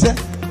ṣiṣẹ́.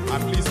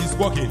 At least he's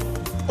working.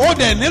 ó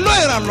dẹ̀ nílò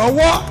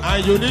ìrànlọ́wọ́.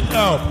 And you need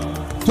help.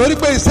 torí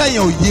pé iṣẹ́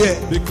yẹn ò yé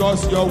ẹ. Because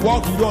your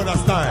work you don't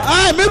understand.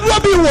 mi dúró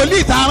bí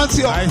wòlíì tá a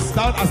rántí ọ. I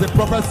stand as a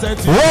prophet sent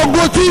to you.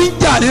 ogun tí ń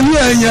jà nínú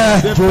ẹ yẹn.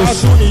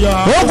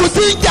 ogun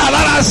tí ń jà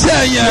lára ṣẹ́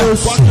yẹn.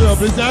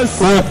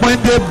 òpin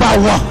dé bá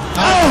wa.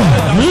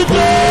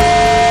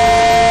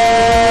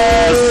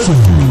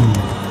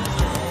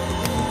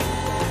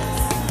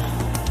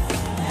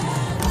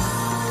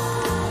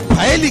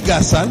 Paeli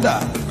gasanda.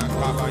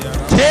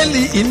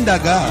 Teli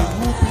indaga.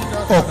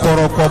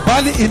 Okoroko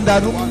bali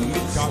indanu.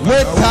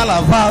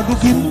 Wetala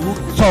vadukin.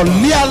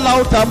 Solia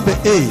lauta mbe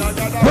e.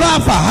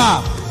 Brafa ha.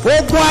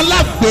 Ogun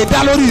alágbèdá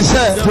lórí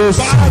iṣẹ́.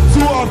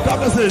 Battle of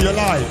darkness in your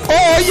life.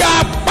 Ó yá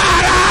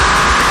para.